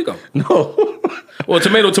 niggas, Calico. No. Well,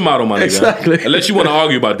 tomato, my nigga. Exactly. Unless you want to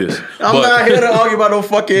argue about this. I'm not here to argue about no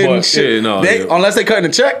fucking shit. Yeah, unless they cutting the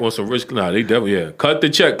check. Want some rich? Nah, they definitely cut the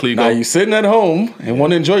check, Calico. Now you sitting at home and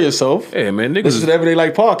want to enjoy yourself. Yeah, man, niggas. This is an Everyday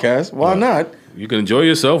Life podcast. Why not? You can enjoy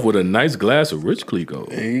yourself with a nice glass of Rich Calico.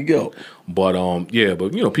 There you go. But but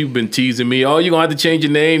you know, people been teasing me. Oh, you gonna have to change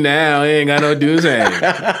your name now. I ain't got no do saying.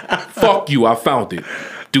 Fuck you, I found it.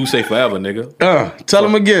 Do say forever, nigga. Tell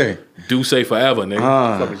him again. Do say forever, nigga.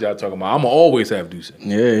 What the fuck is y'all talking about? I'ma always have do say.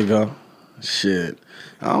 There you go. Shit.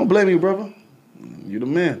 I don't blame you, brother. You the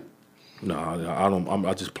man. No, I don't.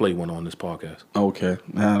 I just play one on this podcast. Okay,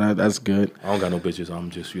 nah, that's good. I don't got no bitches.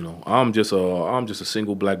 I'm just, I'm just a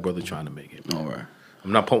single black brother trying to make it. All right.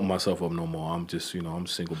 I'm not pumping myself up no more. I'm just, I'm a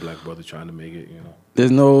single black brother trying to make it. There's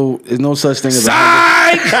no such thing as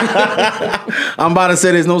I'm about to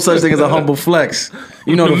say there's no such thing as a humble flex.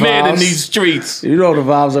 You know the man vibes. in these streets. You know the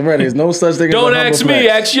vibes already. There's no such thing Don't as a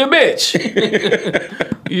humble ask me, flex. ask your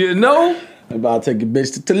bitch. You know? I'm about to take your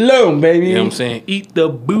bitch to Tulum, baby. You know what I'm saying? Eat the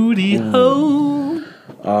booty hole.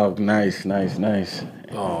 Oh, nice.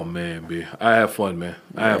 Oh, man, B. I have fun, man.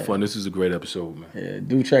 I have fun. This is a great episode, man. Yeah,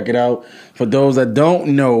 do check it out. For those that don't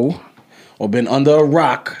know or been under a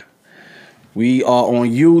rock, we are on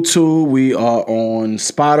YouTube. We are on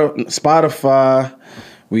Spotify.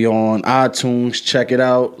 We on iTunes. Check it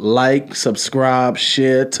out. Like, subscribe,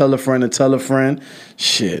 share, tell a friend and tell a friend.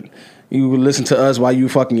 Shit. You can listen to us while you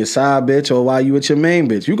fucking your side bitch or while you with your main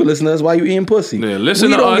bitch. You can listen to us while you eating pussy. Yeah,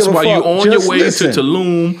 listen to us while you on your way to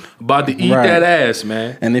Tulum, about to eat that ass,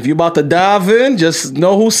 man. And if you about to dive in, just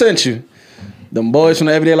know who sent you. Them boys from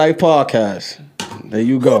the Everyday Life Podcast. There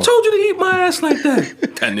you go. Who told you to eat my ass like that?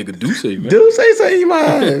 That nigga do say, man. Do say eat my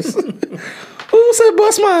ass. Who said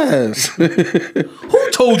bust my ass?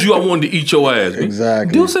 Who told you I wanted to eat your ass? Man?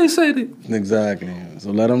 Exactly. Do say said it. Exactly.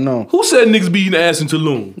 So let them know. Who said niggas be eating ass in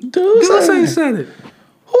Tulum? Do say said it.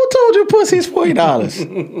 Who told you pussy's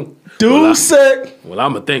 $40? Do say. Well,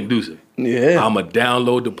 I'ma thank Duce. Yeah. I'ma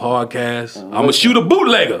download the podcast. I'ma shoot a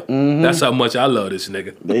bootlegger. Mm-hmm. That's how much I love this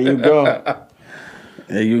nigga. There you go.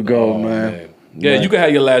 There you go, man. Yeah, you can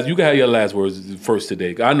have your last words first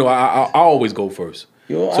today. I know I always go first.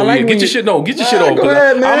 Yo, so like get your shit on. Go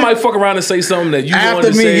ahead, man. I might fuck around and say something that you want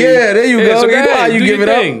to say. After me, yeah, there you go. So you know how you give it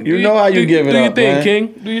up. You know how you give it up, man.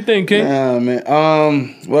 Do your thing, King. Nah,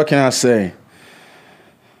 man. What can I say?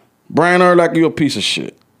 Brian Urlacher, you a piece of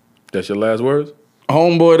shit. That's your last words?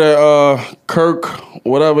 Homeboy that Kirk,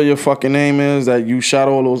 whatever your fucking name is, that you shot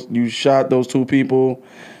those two people.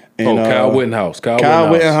 And, Kyle Wittenhouse.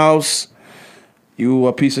 Kyle Wittenhouse. You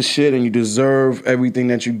a piece of shit and you deserve everything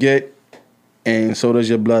that you get. And so does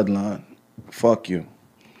your bloodline. Fuck you.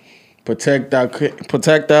 Protect our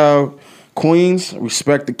queens.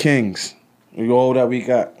 Respect the kings. You all that we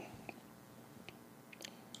got.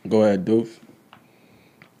 Go ahead, Doof.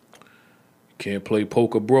 Can't play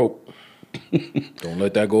poker broke. Don't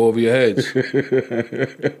let that go over your heads.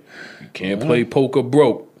 You can't play poker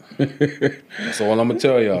broke. That's all I'm gonna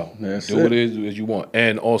tell y'all. Do it as you want.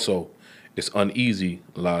 And also, it's uneasy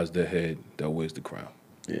lies the head that wears the crown.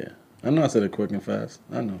 Yeah. I know I said it quick and fast.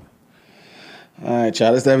 I know. All right,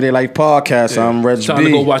 y'all. This is the Everyday Life Podcast. Yeah. I'm Reg B. Time to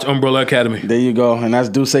go watch Umbrella Academy. There you go. And that's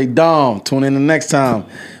Duce Dom. Tune in the next time.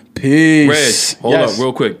 Peace. Reg, hold up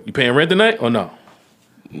real quick. You paying rent tonight or no?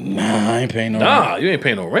 Nah, I ain't paying no rent. Nah, you ain't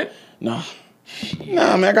paying no rent? Nah.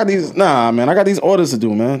 Nah, man, I got these orders to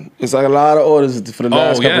do, man. It's like a lot of orders for the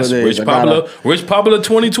last couple of days. Rich Popular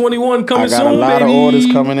 2021 coming soon, baby. I got a lot of orders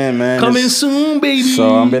coming in, man. Coming soon, baby.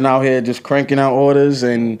 So I've been out here just cranking out orders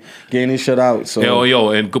and getting this shit out. So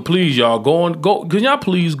and please, y'all, can y'all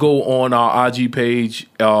please go on our IG page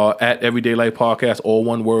at Everyday Life Podcast, all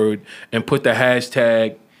one word, and put the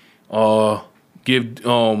hashtag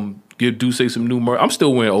give Duce some new merch. I'm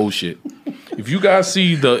still wearing old shit. If you guys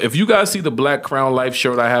see the Black Crown Life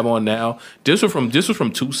shirt I have on now, this was from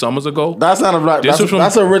 2 summers ago. That's not a black.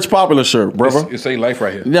 That's a Rich Popular shirt, brother. It say Life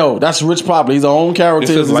right here. No, that's Rich Popular. He's a own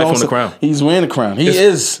character. It says Life on the crown. He's wearing the crown. He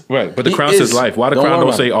is right, but the crown says Life. Why the crown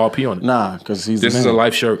don't say RP on it? Nah, because this is a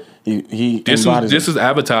Life shirt. This is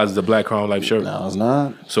advertised as a Black Crown Life shirt. No, it's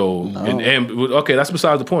not. So and okay, that's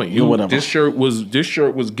besides the point. This shirt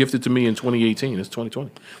was gifted to me in 2018. It's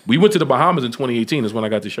 2020. We went to the Bahamas in 2018. Is when I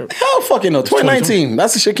got the shirt. Hell, fucking no. 2019.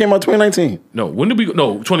 That's the shit came out 2019. No, when did we?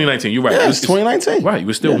 No, 2019. You're right. Yeah, it's 2019. Right,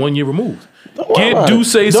 we're still 1 year removed. Get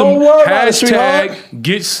Duce some hashtag.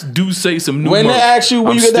 Get Duce some new. When they ask you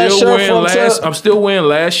where you get that shirt from, I'm still wearing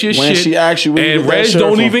last year's shit. When she asks you where you get that shirt from,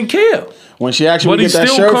 and Reg don't even care. When she actually get that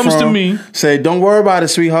shirt from, to me. Say, don't worry about it,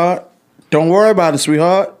 sweetheart. Don't worry about it,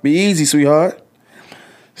 sweetheart. Be easy, sweetheart.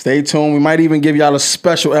 Stay tuned. We might even give y'all a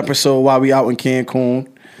special episode while we out in Cancun.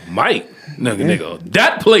 Might. Nigga,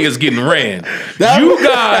 that play is getting ran. You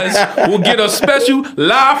guys will get a special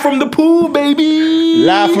live from the pool, baby.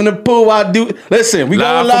 Live from the pool. Listen, we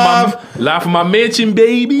going live. Live from my mansion,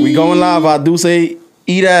 baby. We going live. I do say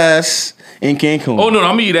eat ass in Cancun. Oh, no,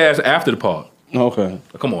 I'm going to eat ass after the pod. Okay.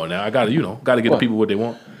 Come on now, I gotta get the people what they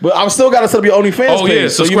want. But I'm still got to set up your OnlyFans Oh page. yeah,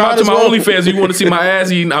 So you subscribe might to as my well- OnlyFans if you want to see my ass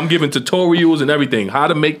eating. I'm giving tutorials and everything. How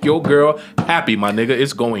to make your girl happy, my nigga.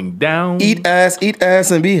 It's going down. Eat ass,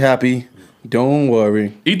 and be happy. Don't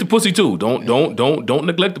worry. Eat the pussy too. Don't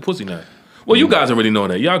neglect the pussy now. Well, you guys already know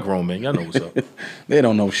that. Y'all grown, man. Y'all know what's up. They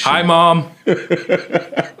don't know shit. Hi, Mom.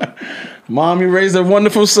 Mom, you raised a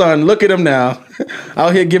wonderful son. Look at him now.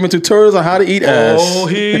 Out here giving tutorials on how to eat ass. Oh,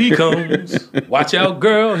 here he comes. Watch out,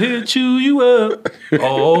 girl. He'll chew you up.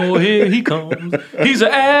 Oh, here he comes. He's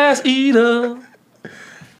an ass eater.